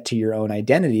you get to your own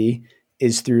identity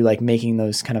is through like making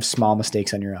those kind of small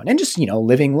mistakes on your own and just,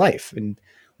 living life. And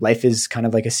life is kind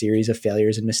of like a series of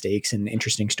failures and mistakes and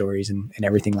interesting stories and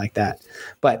everything like that.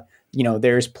 But,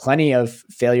 there's plenty of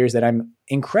failures that I'm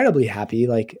incredibly happy.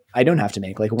 Like I don't have to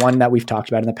make. Like one that we've talked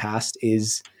about in the past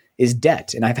is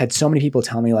debt. And I've had so many people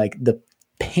tell me like the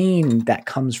pain that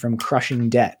comes from crushing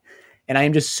debt. And I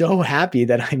am just so happy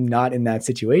that I'm not in that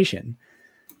situation.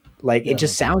 Like it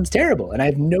just sounds terrible. And I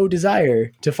have no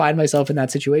desire to find myself in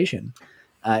that situation.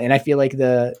 And I feel like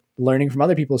the learning from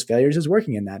other people's failures is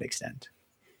working in that extent.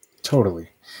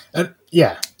 Totally. And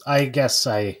I guess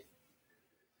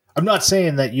I'm not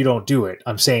saying that you don't do it.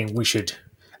 I'm saying we should.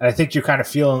 And I think you're kind of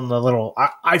feeling a little,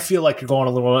 I feel like you're going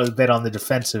a little bit on the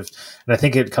defensive. And I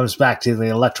think it comes back to the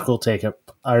electrical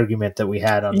take-up argument that we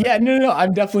had on. Yeah, no.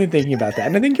 I'm definitely thinking about that.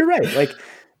 And I think you're right. Like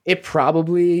it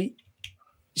probably,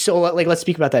 so like, let's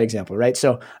speak about that example, right?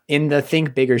 So in the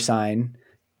Think Bigger sign,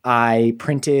 I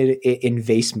printed it in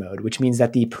vase mode, which means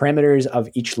that the parameters of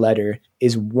each letter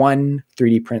is one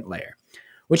 3D print layer,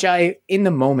 which in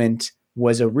the moment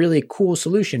was a really cool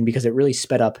solution because it really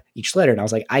sped up each letter. And I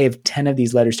was like, I have 10 of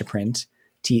these letters to print,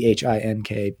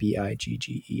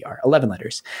 THINKBIGGER, 11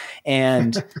 letters.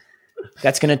 And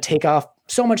that's going to take off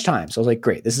so much time. So I was like,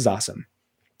 great, this is awesome.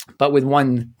 But with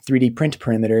one 3D print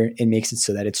parameter, it makes it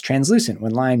so that it's translucent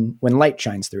when light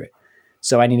shines through it.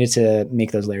 So I needed to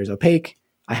make those layers opaque.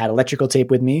 I had electrical tape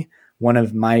with me. One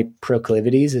of my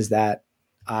proclivities is that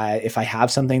if I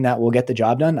have something that will get the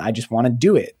job done, I just want to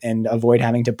do it and avoid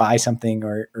having to buy something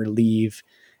or leave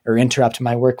or interrupt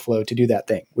my workflow to do that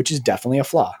thing, which is definitely a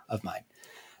flaw of mine.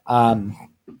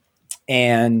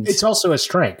 And it's also a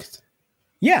strength.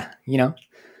 Yeah.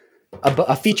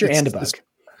 A feature and a bug.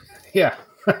 Yeah.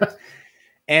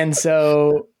 And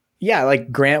so,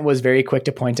 like Grant was very quick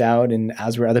to point out, and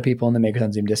as were other people in the Makers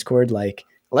on Zoom Discord, like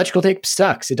electrical tape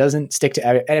sucks. It doesn't stick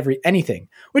to anything,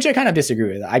 which I kind of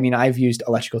disagree with. I mean, I've used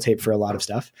electrical tape for a lot of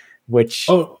stuff, which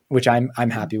I'm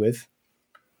happy with.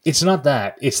 It's not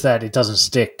that. It's that it doesn't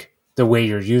stick the way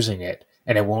you're using it,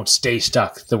 and it won't stay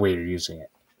stuck the way you're using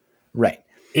it. Right.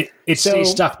 It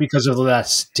stays stuck because of the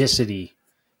elasticity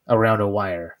around a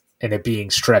wire and it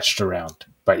being stretched around.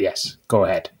 But yes, go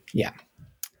ahead. Yeah.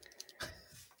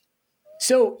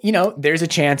 So, there's a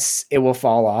chance it will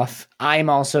fall off. I'm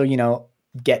also,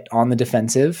 get on the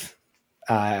defensive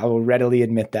I will readily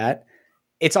admit that.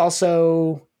 It's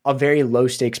also a very low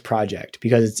stakes project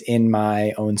because it's in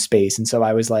my own space. And so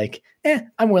I was like,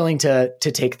 I'm willing to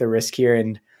take the risk here.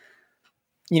 And,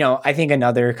 I think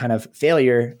another kind of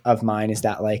failure of mine is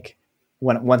that like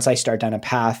once I start down a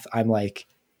path, I'm like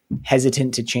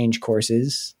hesitant to change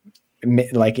courses,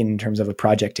 like in terms of a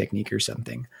project technique or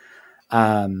something.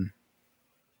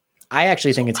 I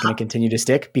actually think it's going to continue to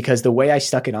stick because the way I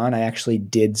stuck it on, I actually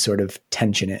did sort of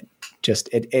tension it. Just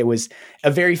it was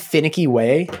a very finicky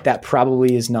way that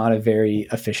probably is not a very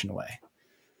efficient way.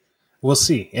 We'll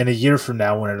see. In a year from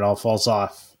now, when it all falls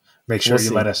off, make sure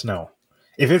you let us know.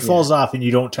 If it falls off and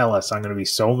you don't tell us, I'm going to be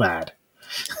so mad.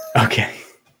 Okay.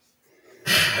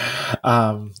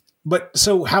 But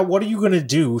so what are you going to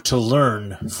do to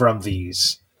learn from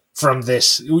this?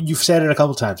 You've said it a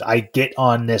couple times. I get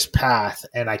on this path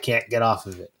and I can't get off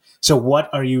of it. So what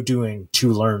are you doing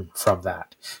to learn from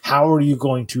that? How are you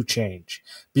going to change?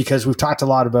 Because we've talked a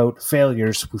lot about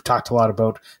failures. We've talked a lot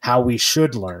about how we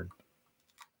should learn.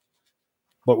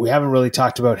 But we haven't really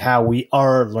talked about how we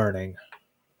are learning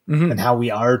and how we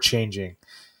are changing.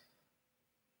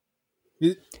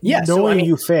 Yeah, knowing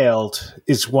you failed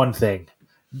is one thing.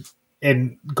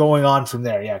 And going on from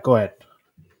there. Yeah, go ahead.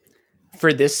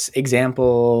 For this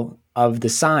example of the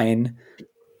sign,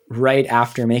 right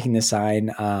after making the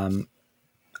sign,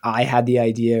 I had the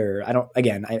idea,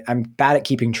 I'm bad at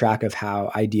keeping track of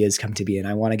how ideas come to be, and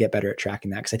I want to get better at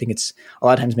tracking that because I think it's a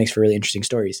lot of times makes for really interesting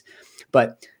stories.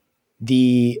 But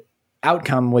the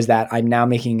outcome was that I'm now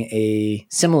making a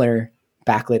similar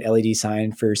backlit LED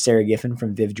sign for Sarah Giffen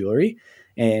from Viv Jewelry,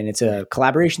 and it's a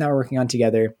collaboration that we're working on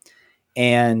together.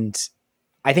 And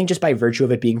I think just by virtue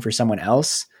of it being for someone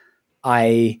else,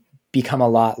 I become a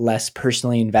lot less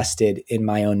personally invested in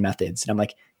my own methods. And I'm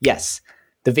like, yes,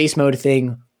 the vase mode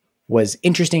thing was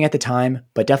interesting at the time,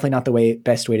 but definitely not the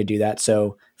best way to do that.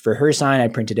 So for her sign, I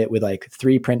printed it with like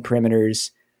 3 print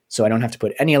perimeters, so I don't have to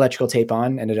put any electrical tape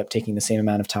on. Ended up taking the same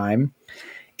amount of time.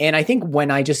 And I think when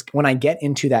I get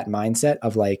into that mindset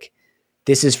of like,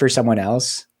 this is for someone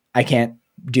else, I can't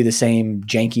do the same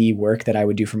janky work that I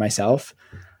would do for myself.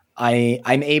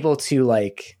 I'm able to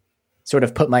like sort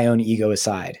of put my own ego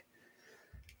aside,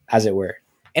 as it were.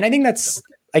 And I think that's,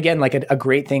 again, like a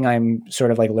great thing I'm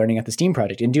sort of like learning at the Steam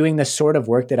project and doing the sort of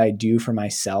work that I do for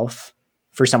myself,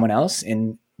 for someone else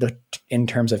in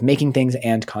terms of making things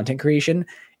and content creation.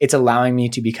 It's allowing me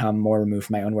to become more removed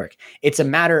from my own work. It's a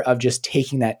matter of just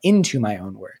taking that into my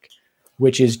own work,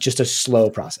 which is just a slow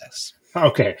process.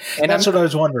 Okay. And that's what I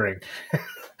was wondering.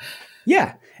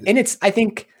 Yeah. And I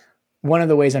think one of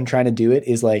the ways I'm trying to do it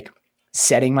is like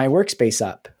setting my workspace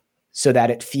up so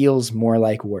that it feels more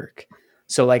like work.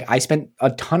 So like I spent a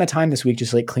ton of time this week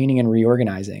just like cleaning and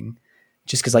reorganizing,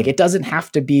 just because like it doesn't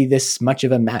have to be this much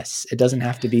of a mess. It doesn't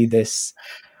have to be this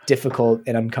difficult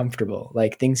and uncomfortable.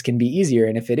 Like things can be easier.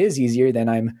 And if it is easier, then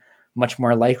I'm much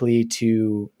more likely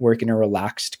to work in a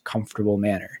relaxed, comfortable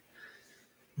manner.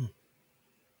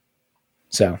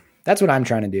 So that's what I'm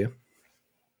trying to do.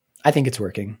 I think it's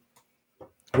working.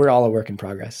 We're all a work in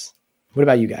progress. What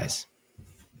about you guys?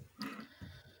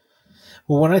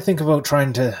 Well, when I think about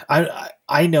trying to,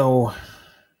 I know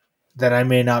that I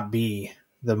may not be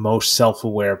the most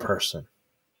self-aware person.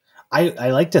 I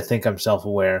like to think I'm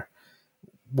self-aware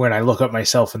when I look at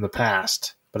myself in the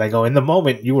past, but I go, in the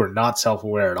moment, you were not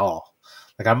self-aware at all.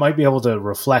 Like I might be able to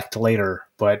reflect later,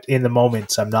 but in the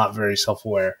moments, I'm not very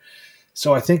self-aware.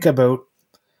 So I think about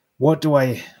what do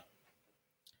I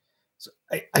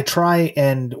try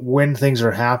and when things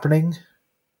are happening,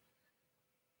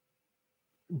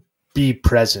 be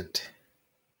present.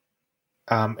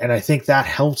 And I think that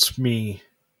helps me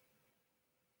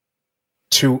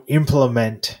to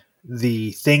implement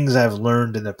the things I've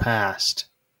learned in the past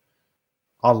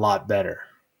a lot better.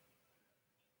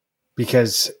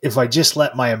 Because if I just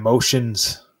let my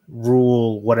emotions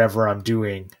rule whatever I'm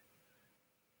doing,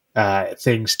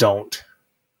 things don't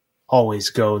always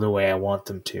go the way I want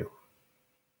them to.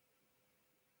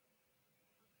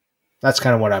 That's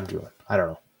kind of what I'm doing. I don't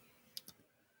know.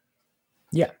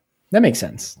 Yeah, that makes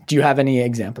sense. Do you have any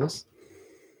examples?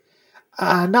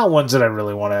 Not ones that I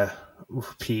really want to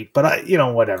repeat, but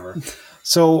whatever.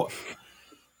 So,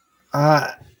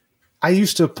 I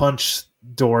used to punch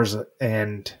doors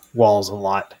and walls a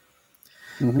lot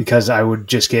because I would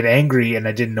just get angry and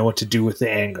I didn't know what to do with the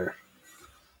anger.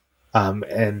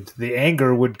 And the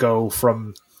anger would go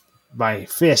from my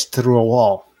fist through a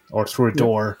wall or through a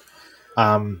door,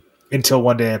 until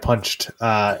one day I punched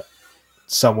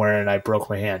somewhere and I broke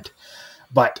my hand.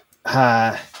 But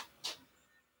I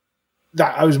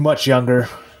was much younger,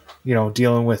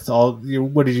 dealing with all,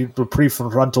 what did you, the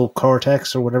prefrontal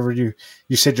cortex or whatever you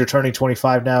said you're turning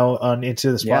 25 now on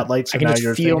into the spotlight. Yeah, so I can now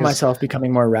just feel myself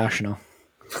becoming more rational.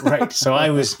 Right. So I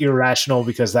was irrational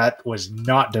because that was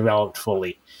not developed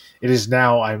fully. It is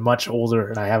now. I'm much older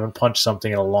and I haven't punched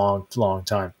something in a long, long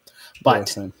time.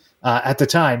 But at the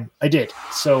time, I did.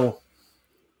 So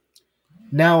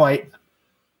now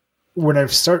when I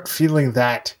start feeling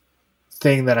that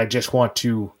thing that I just want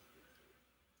to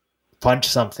punch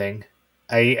something,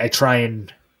 I try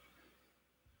and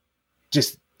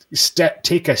just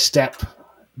take a step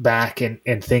back and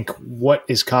think, what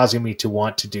is causing me to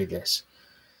want to do this?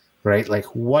 Right? Like,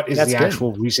 what is the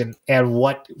actual reason, and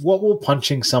what will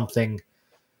punching something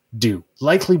do?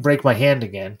 Likely break my hand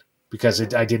again because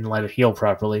I didn't let it heal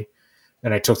properly,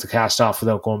 and I took the cast off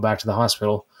without going back to the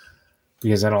hospital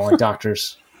because I don't like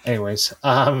doctors. Anyways,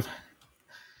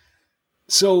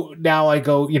 so now I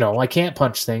go, I can't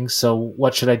punch things, so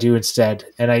what should I do instead?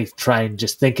 And I try and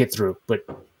just think it through, but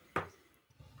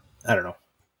I don't know.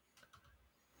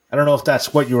 I don't know if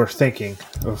that's what you were thinking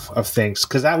of things,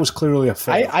 because that was clearly a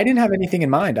fail. I didn't have anything in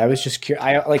mind. I was just curious.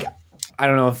 I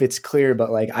don't know if it's clear,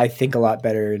 but like I think a lot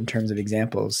better in terms of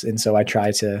examples, and so I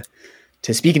try to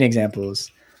speak in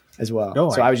examples as well. No,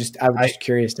 so I was just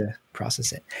curious to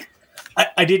process it.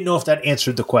 I didn't know if that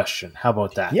answered the question. How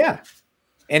about that? Yeah,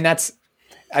 and that's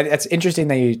interesting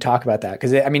that you talk about that,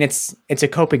 because it's a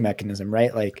coping mechanism,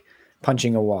 right? Like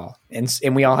punching a wall,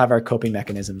 and we all have our coping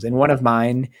mechanisms, and one of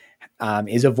mine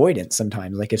is avoidance.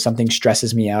 Sometimes, like if something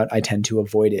stresses me out, I tend to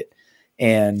avoid it,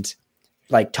 and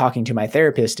like talking to my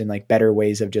therapist and like better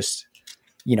ways of just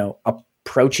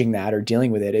approaching that or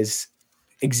dealing with it is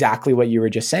exactly what you were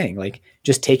just saying. Like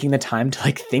just taking the time to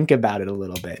like think about it a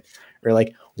little bit, or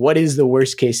like, what is the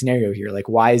worst case scenario here? Like,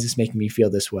 why is this making me feel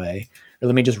this way? Or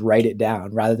let me just write it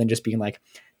down, rather than just being like,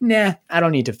 nah, I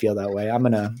don't need to feel that way. I'm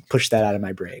going to push that out of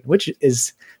my brain, which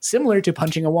is similar to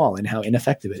punching a wall and how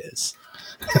ineffective it is.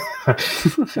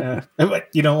 But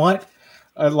you know what?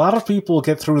 A lot of people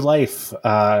get through life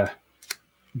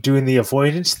doing the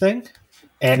avoidance thing,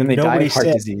 and they die of heart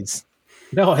disease.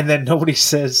 No, and then nobody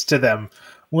says to them,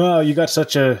 well, you got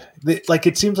such a... Like,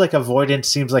 it seems like avoidance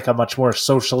seems like a much more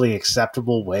socially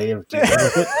acceptable way of dealing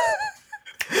with it.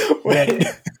 Wait.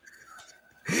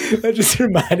 That just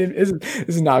reminded me, this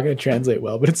is not going to translate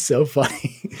well, but it's so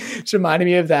funny. It's reminded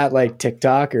me of that like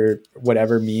TikTok or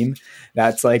whatever meme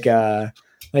that's like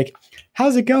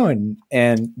how's it going?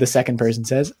 And the second person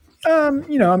says, I'm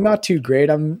not too great.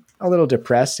 I'm a little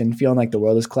depressed and feeling like the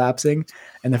world is collapsing.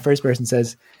 And the first person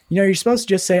says, you're supposed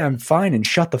to just say I'm fine and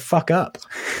shut the fuck up.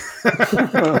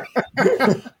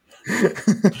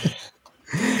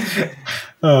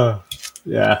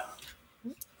 Yeah.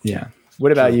 Yeah.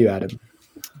 What about you, Adam?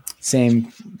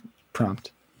 Same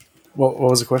prompt. What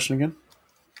was the question again?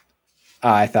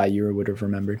 I thought you would have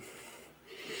remembered.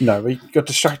 No, we got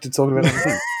distracted talking about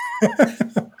other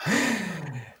things.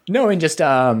 No, and just you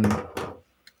don't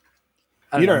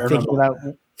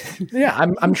remember.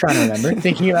 I'm trying to remember.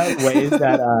 Thinking about ways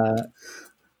that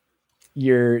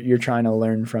you're trying to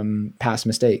learn from past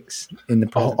mistakes in the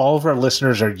present. All of our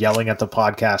listeners are yelling at the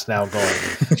podcast now, going,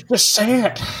 "Just say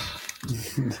it."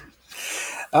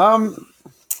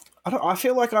 I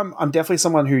feel like I'm definitely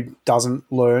someone who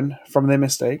doesn't learn from their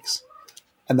mistakes,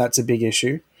 and that's a big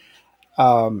issue.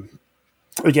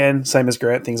 Again, same as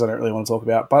Grant, things I don't really want to talk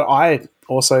about. But I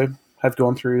also have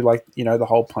gone through the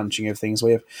whole punching of things.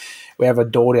 We have a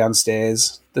door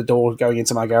downstairs, the door going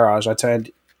into my garage. I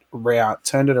turned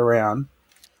it around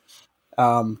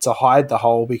to hide the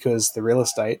hole, because the real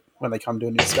estate, when they come do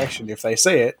an inspection, if they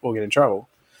see it, we'll get in trouble.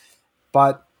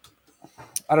 But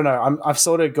I don't know. I've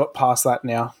sort of got past that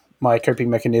now. My coping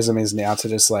mechanism is now to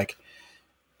just like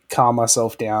calm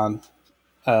myself down,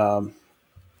 and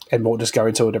more just go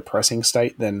into a depressing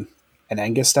state than an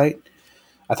anger state.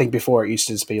 I think before it used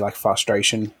to just be like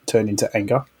frustration turned into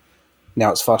anger.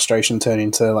 Now it's frustration turned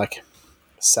into like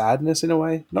sadness in a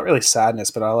way. Not really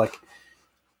sadness, but I like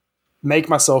make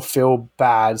myself feel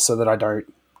bad so that I don't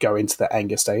go into the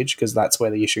anger stage, because that's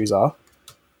where the issues are.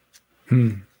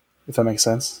 If that makes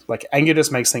sense. Like anger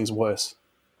just makes things worse.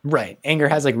 Right. Anger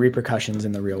has like repercussions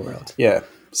in the real world. Yeah.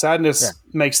 Sadness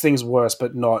makes things worse,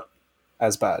 but not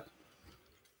as bad.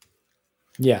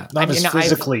 Yeah. Not as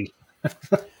physically.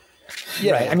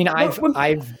 Yeah. Right. I mean, I've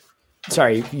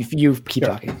sorry, you keep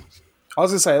talking. I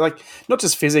was gonna say, like, not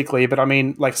just physically, but I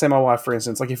mean, like, say my wife, for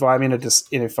instance, like if I'm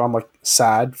if I'm like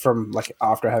sad from like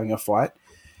after having a fight,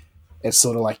 it's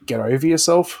sort of like get over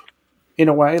yourself in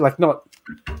a way. Like, not,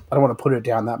 I don't want to put it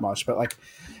down that much, but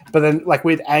then like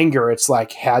with anger, it's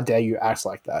like, how dare you act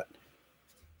like that?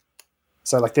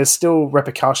 So like, there's still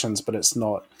repercussions, but it's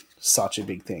not such a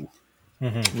big thing.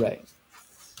 Right.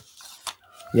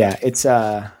 Yeah, it's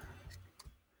I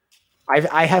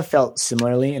have felt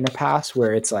similarly in the past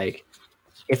where it's like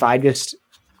if I just,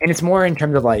 and it's more in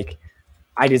terms of like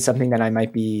I did something that I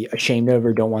might be ashamed of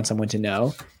or don't want someone to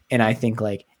know, and I think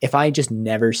like if I just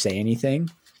never say anything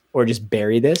or just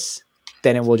bury this,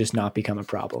 then it will just not become a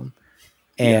problem.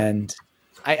 And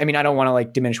I mean, I don't want to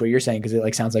like diminish what you're saying because it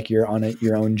like sounds like you're on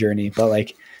your own journey, but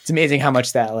like it's amazing how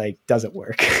much that like doesn't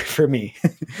work for me.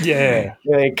 Yeah,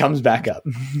 it comes back up.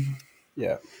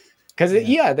 Yeah, because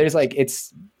there's like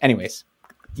it's anyways.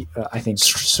 I think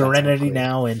serenity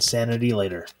now, insanity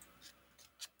later.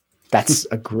 That's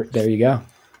a great. There you go.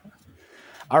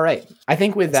 All right, I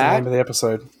think with that's that, the name of the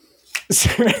episode.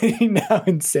 Serenity now,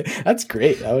 that's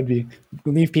great. That would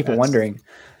leave people wondering.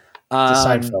 It's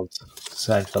a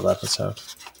Seinfeld episode.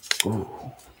 Ooh.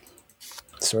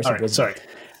 Source All of right, sorry.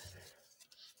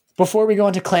 Before we go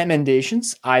into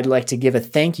Clamendations, I'd like to give a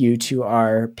thank you to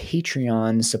our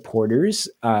Patreon supporters.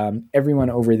 Everyone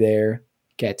over there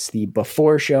gets the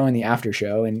before show and the after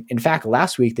show. And in fact,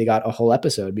 last week they got a whole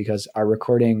episode because our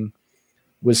recording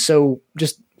was so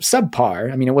just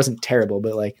subpar. I mean, it wasn't terrible,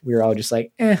 but like we were all just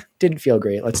like, didn't feel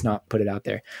great. Let's not put it out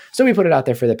there. So we put it out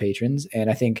there for the patrons.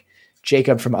 And I think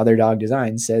Jacob from Other Dog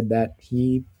Design said that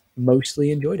he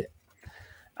mostly enjoyed it.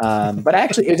 But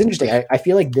actually, it was interesting. I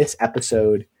feel like this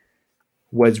episode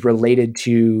was related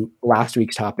to last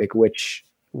week's topic, which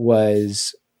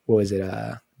was, what was it?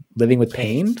 Living with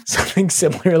pain? Something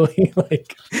similarly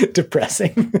like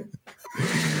depressing.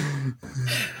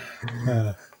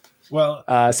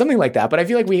 Something like that. But I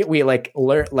feel like we like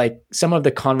learned like some of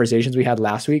the conversations we had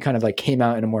last week kind of like came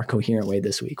out in a more coherent way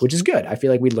this week, which is good. I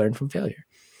feel like we learned from failure.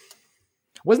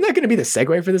 Wasn't that going to be the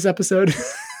segue for this episode?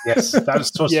 Yes, that was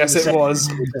supposed yes, to be it was.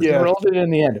 Yeah, we rolled it in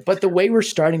the end. But the way we're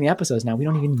starting the episodes now, we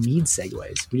don't even need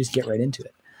segues. We just get right into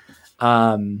it.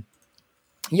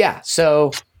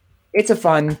 So it's a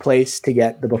fun place to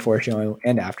get the before show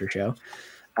and after show.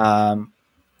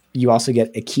 You also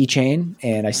get a keychain,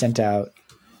 and I sent out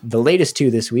the latest 2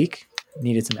 this week.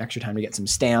 Needed some extra time to get some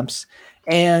stamps.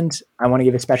 And I want to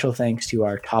give a special thanks to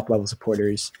our top level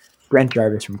supporters, Brent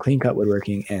Jarvis from Clean Cut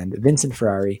Woodworking and Vincent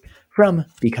Ferrari from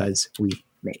Because We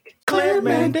Make.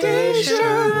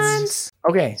 Clamendations.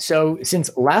 Okay, so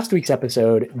since last week's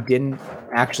episode didn't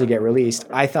actually get released,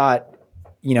 I thought,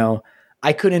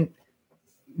 I couldn't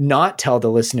not tell the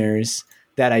listeners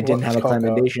that I didn't have a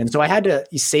Clamendation. So I had to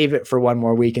save it for one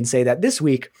more week and say that this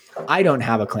week I don't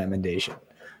have a Clamendation.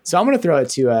 So I'm going to throw it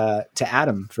to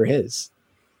Adam for his.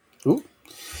 Ooh.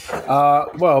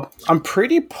 Well, I'm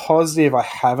pretty positive I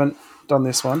haven't done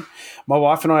this one. My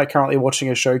wife and I are currently watching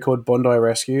a show called Bondi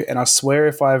Rescue, and I swear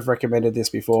if I've recommended this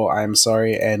before, I am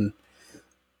sorry and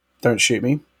don't shoot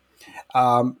me.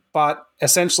 But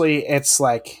essentially, it's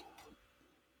like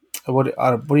what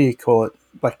do you call it?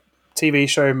 Like TV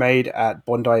show made at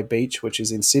Bondi Beach, which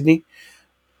is in Sydney,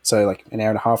 so like an hour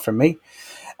and a half from me.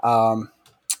 And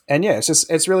yeah,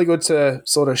 it's really good to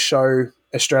sort of show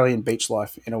Australian beach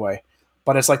life in a way.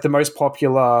 But it's like the most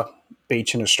popular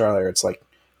beach in Australia. It's like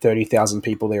 30,000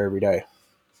 people there every day.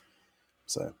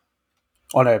 So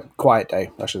on a quiet day,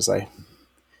 I should say.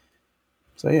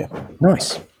 So yeah,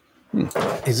 nice.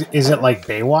 Is it like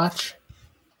Baywatch?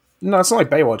 No, it's not like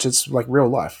Baywatch. It's like real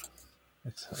life.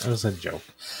 It was a joke.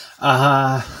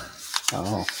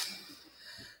 Oh.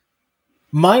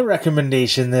 My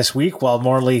recommendation this week, while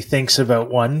Morley thinks about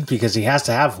one, because he has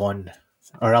to have one,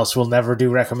 or else we'll never do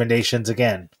recommendations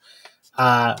again.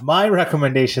 My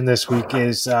recommendation this week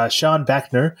is Sean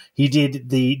Beckner. He did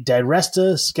the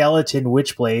Diresta Skeleton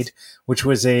Witchblade, which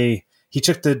was he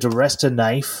took the Diresta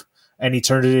knife and he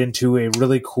turned it into a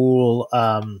really cool,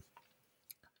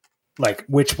 like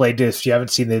Witchblade. If you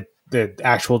haven't seen the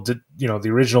actual, the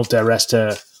original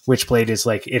Diresta Witchblade is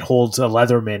like it holds a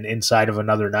Leatherman inside of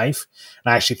another knife.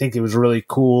 And I actually think it was really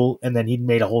cool. And then he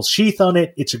made a whole sheath on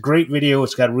it. It's a great video.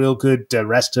 It's got real good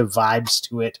Diresta vibes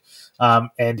to it.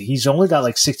 And he's only got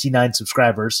like 69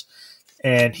 subscribers,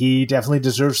 and he definitely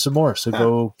deserves some more. So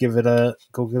go give it a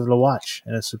watch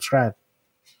and a subscribe.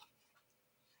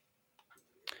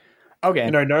 Okay.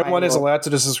 No one is allowed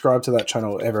to subscribe to that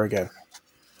channel ever again.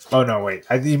 Oh no, wait.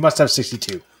 He must have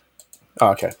 62. Oh,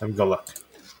 okay. Let me go look.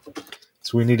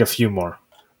 So we need a few more.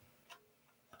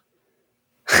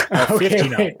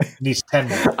 59. Wait. Needs 10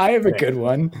 more. I have a good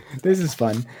one. This is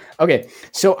fun. Okay,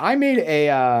 so I made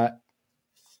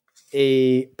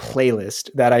a playlist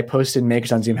that I posted in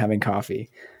Makers on Zoom Having Coffee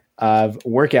of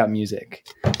workout music,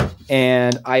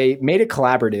 and I made it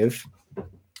collaborative.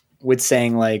 with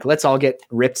saying like, let's all get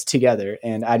ripped together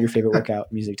and add your favorite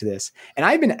workout music to this. And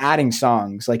I've been adding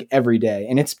songs like every day,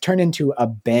 and it's turned into a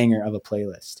banger of a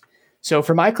playlist. So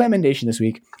for my commendation this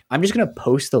week, I'm just going to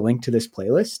post the link to this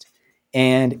playlist.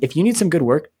 And if you need some good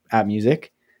workout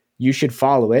music, you should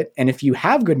follow it. And if you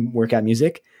have good workout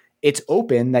music, it's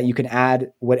open that you can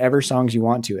add whatever songs you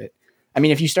want to it. I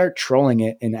mean, if you start trolling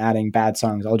it and adding bad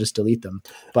songs, I'll just delete them.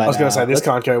 But I was going to say, this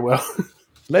can't go well.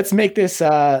 Let's make this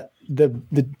the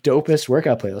dopest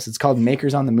workout playlist. It's called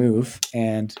Makers on the Move,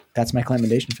 and that's my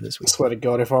commendation for this I week. swear to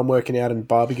God, if I'm working out and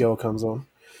Barbie Girl comes on.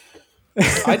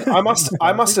 I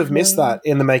must have missed that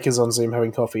in the Makers on Zoom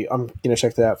having coffee. I'm going to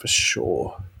check that out for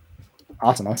sure.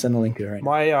 Awesome. I'll send the link to it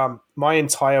right now. My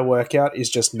entire workout is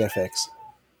just Nefx.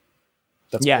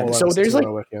 That's Yeah, all I so listen there's to when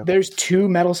I work out. there's 2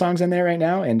 metal songs in there right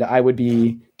now, and I would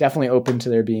be definitely open to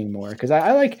there being more because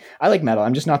I like metal.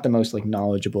 I'm just not the most like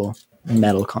knowledgeable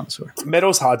metal connoisseur.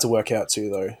 Metal's hard to work out too,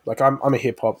 though. Like I'm a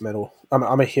hip hop metal.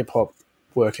 I'm a hip hop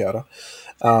workouter.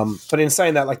 But in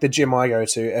saying that, like the gym I go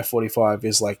to, F45,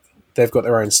 is like they've got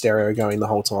their own stereo going the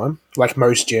whole time, like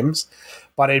most gyms.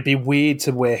 But it'd be weird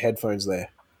to wear headphones there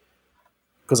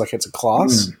because like it's a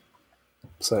class.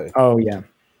 So Oh yeah.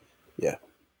 yeah.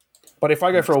 But if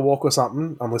I go for a walk or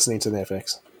something, I'm listening to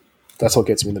Nefx. That's what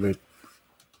gets me in the mood.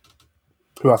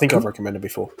 Who I think I've recommended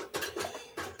before.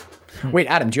 Wait,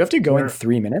 Adam, do you have to go in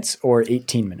 3 minutes or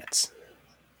 18 minutes?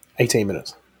 18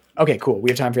 minutes. Okay, cool. We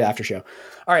have time for the after show.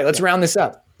 All right, let's round this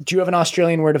up. Do you have an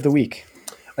Australian word of the week?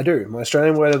 I do. My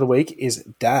Australian word of the week is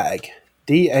dag.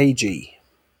 D-A-G.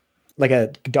 Like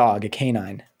a dog, a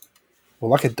canine.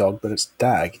 Well, like a dog, but it's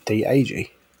dag.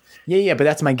 D-A-G. Yeah, but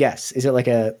that's my guess. Is it like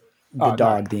the no.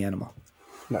 dog, the animal?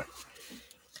 No.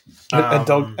 A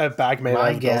dog, a bag made My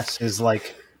out of guess is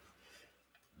like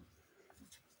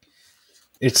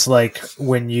it's like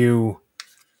when you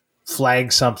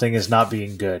flag something as not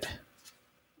being good.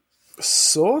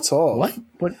 Sort of.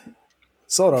 What?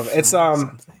 Sort of. It's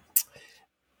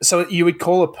so you would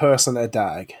call a person a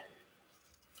dag.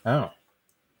 Oh.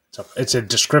 It's a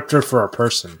descriptor for a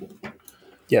person.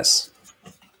 Yes.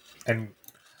 And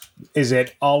is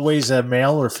it always a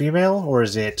male or female, or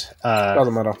is it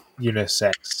Doesn't matter.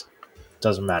 unisex?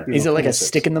 Doesn't matter. Is it like a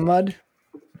stick in the mud?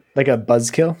 Like a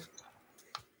buzzkill?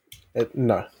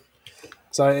 No.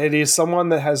 So it is someone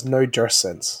that has no dress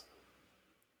sense.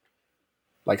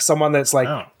 Like someone that's like,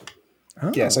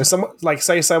 Oh. yeah. So someone like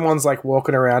say someone's like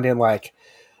walking around in like,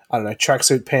 I don't know,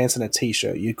 tracksuit pants and a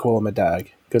t-shirt. You call them a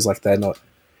dag because like they're not,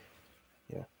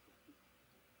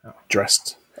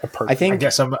 dressed appropriately. I think I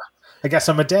guess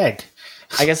I'm a dag.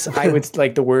 I guess I would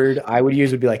like the word I would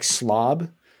use would be like slob.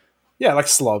 Yeah, like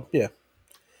slob. Yeah.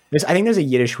 I think there's a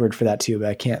Yiddish word for that too, but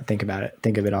I can't think of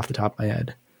it off the top of my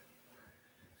head.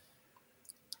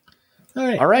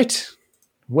 All right.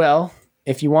 Well,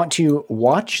 if you want to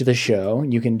watch the show,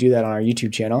 you can do that on our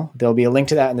YouTube channel. There'll be a link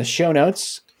to that in the show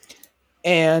notes,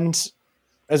 and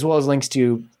as well as links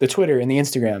to the Twitter and the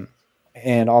Instagram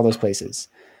and all those places.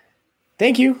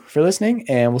 Thank you for listening,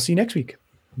 and we'll see you next week.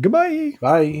 Goodbye.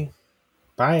 Bye.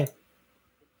 Bye.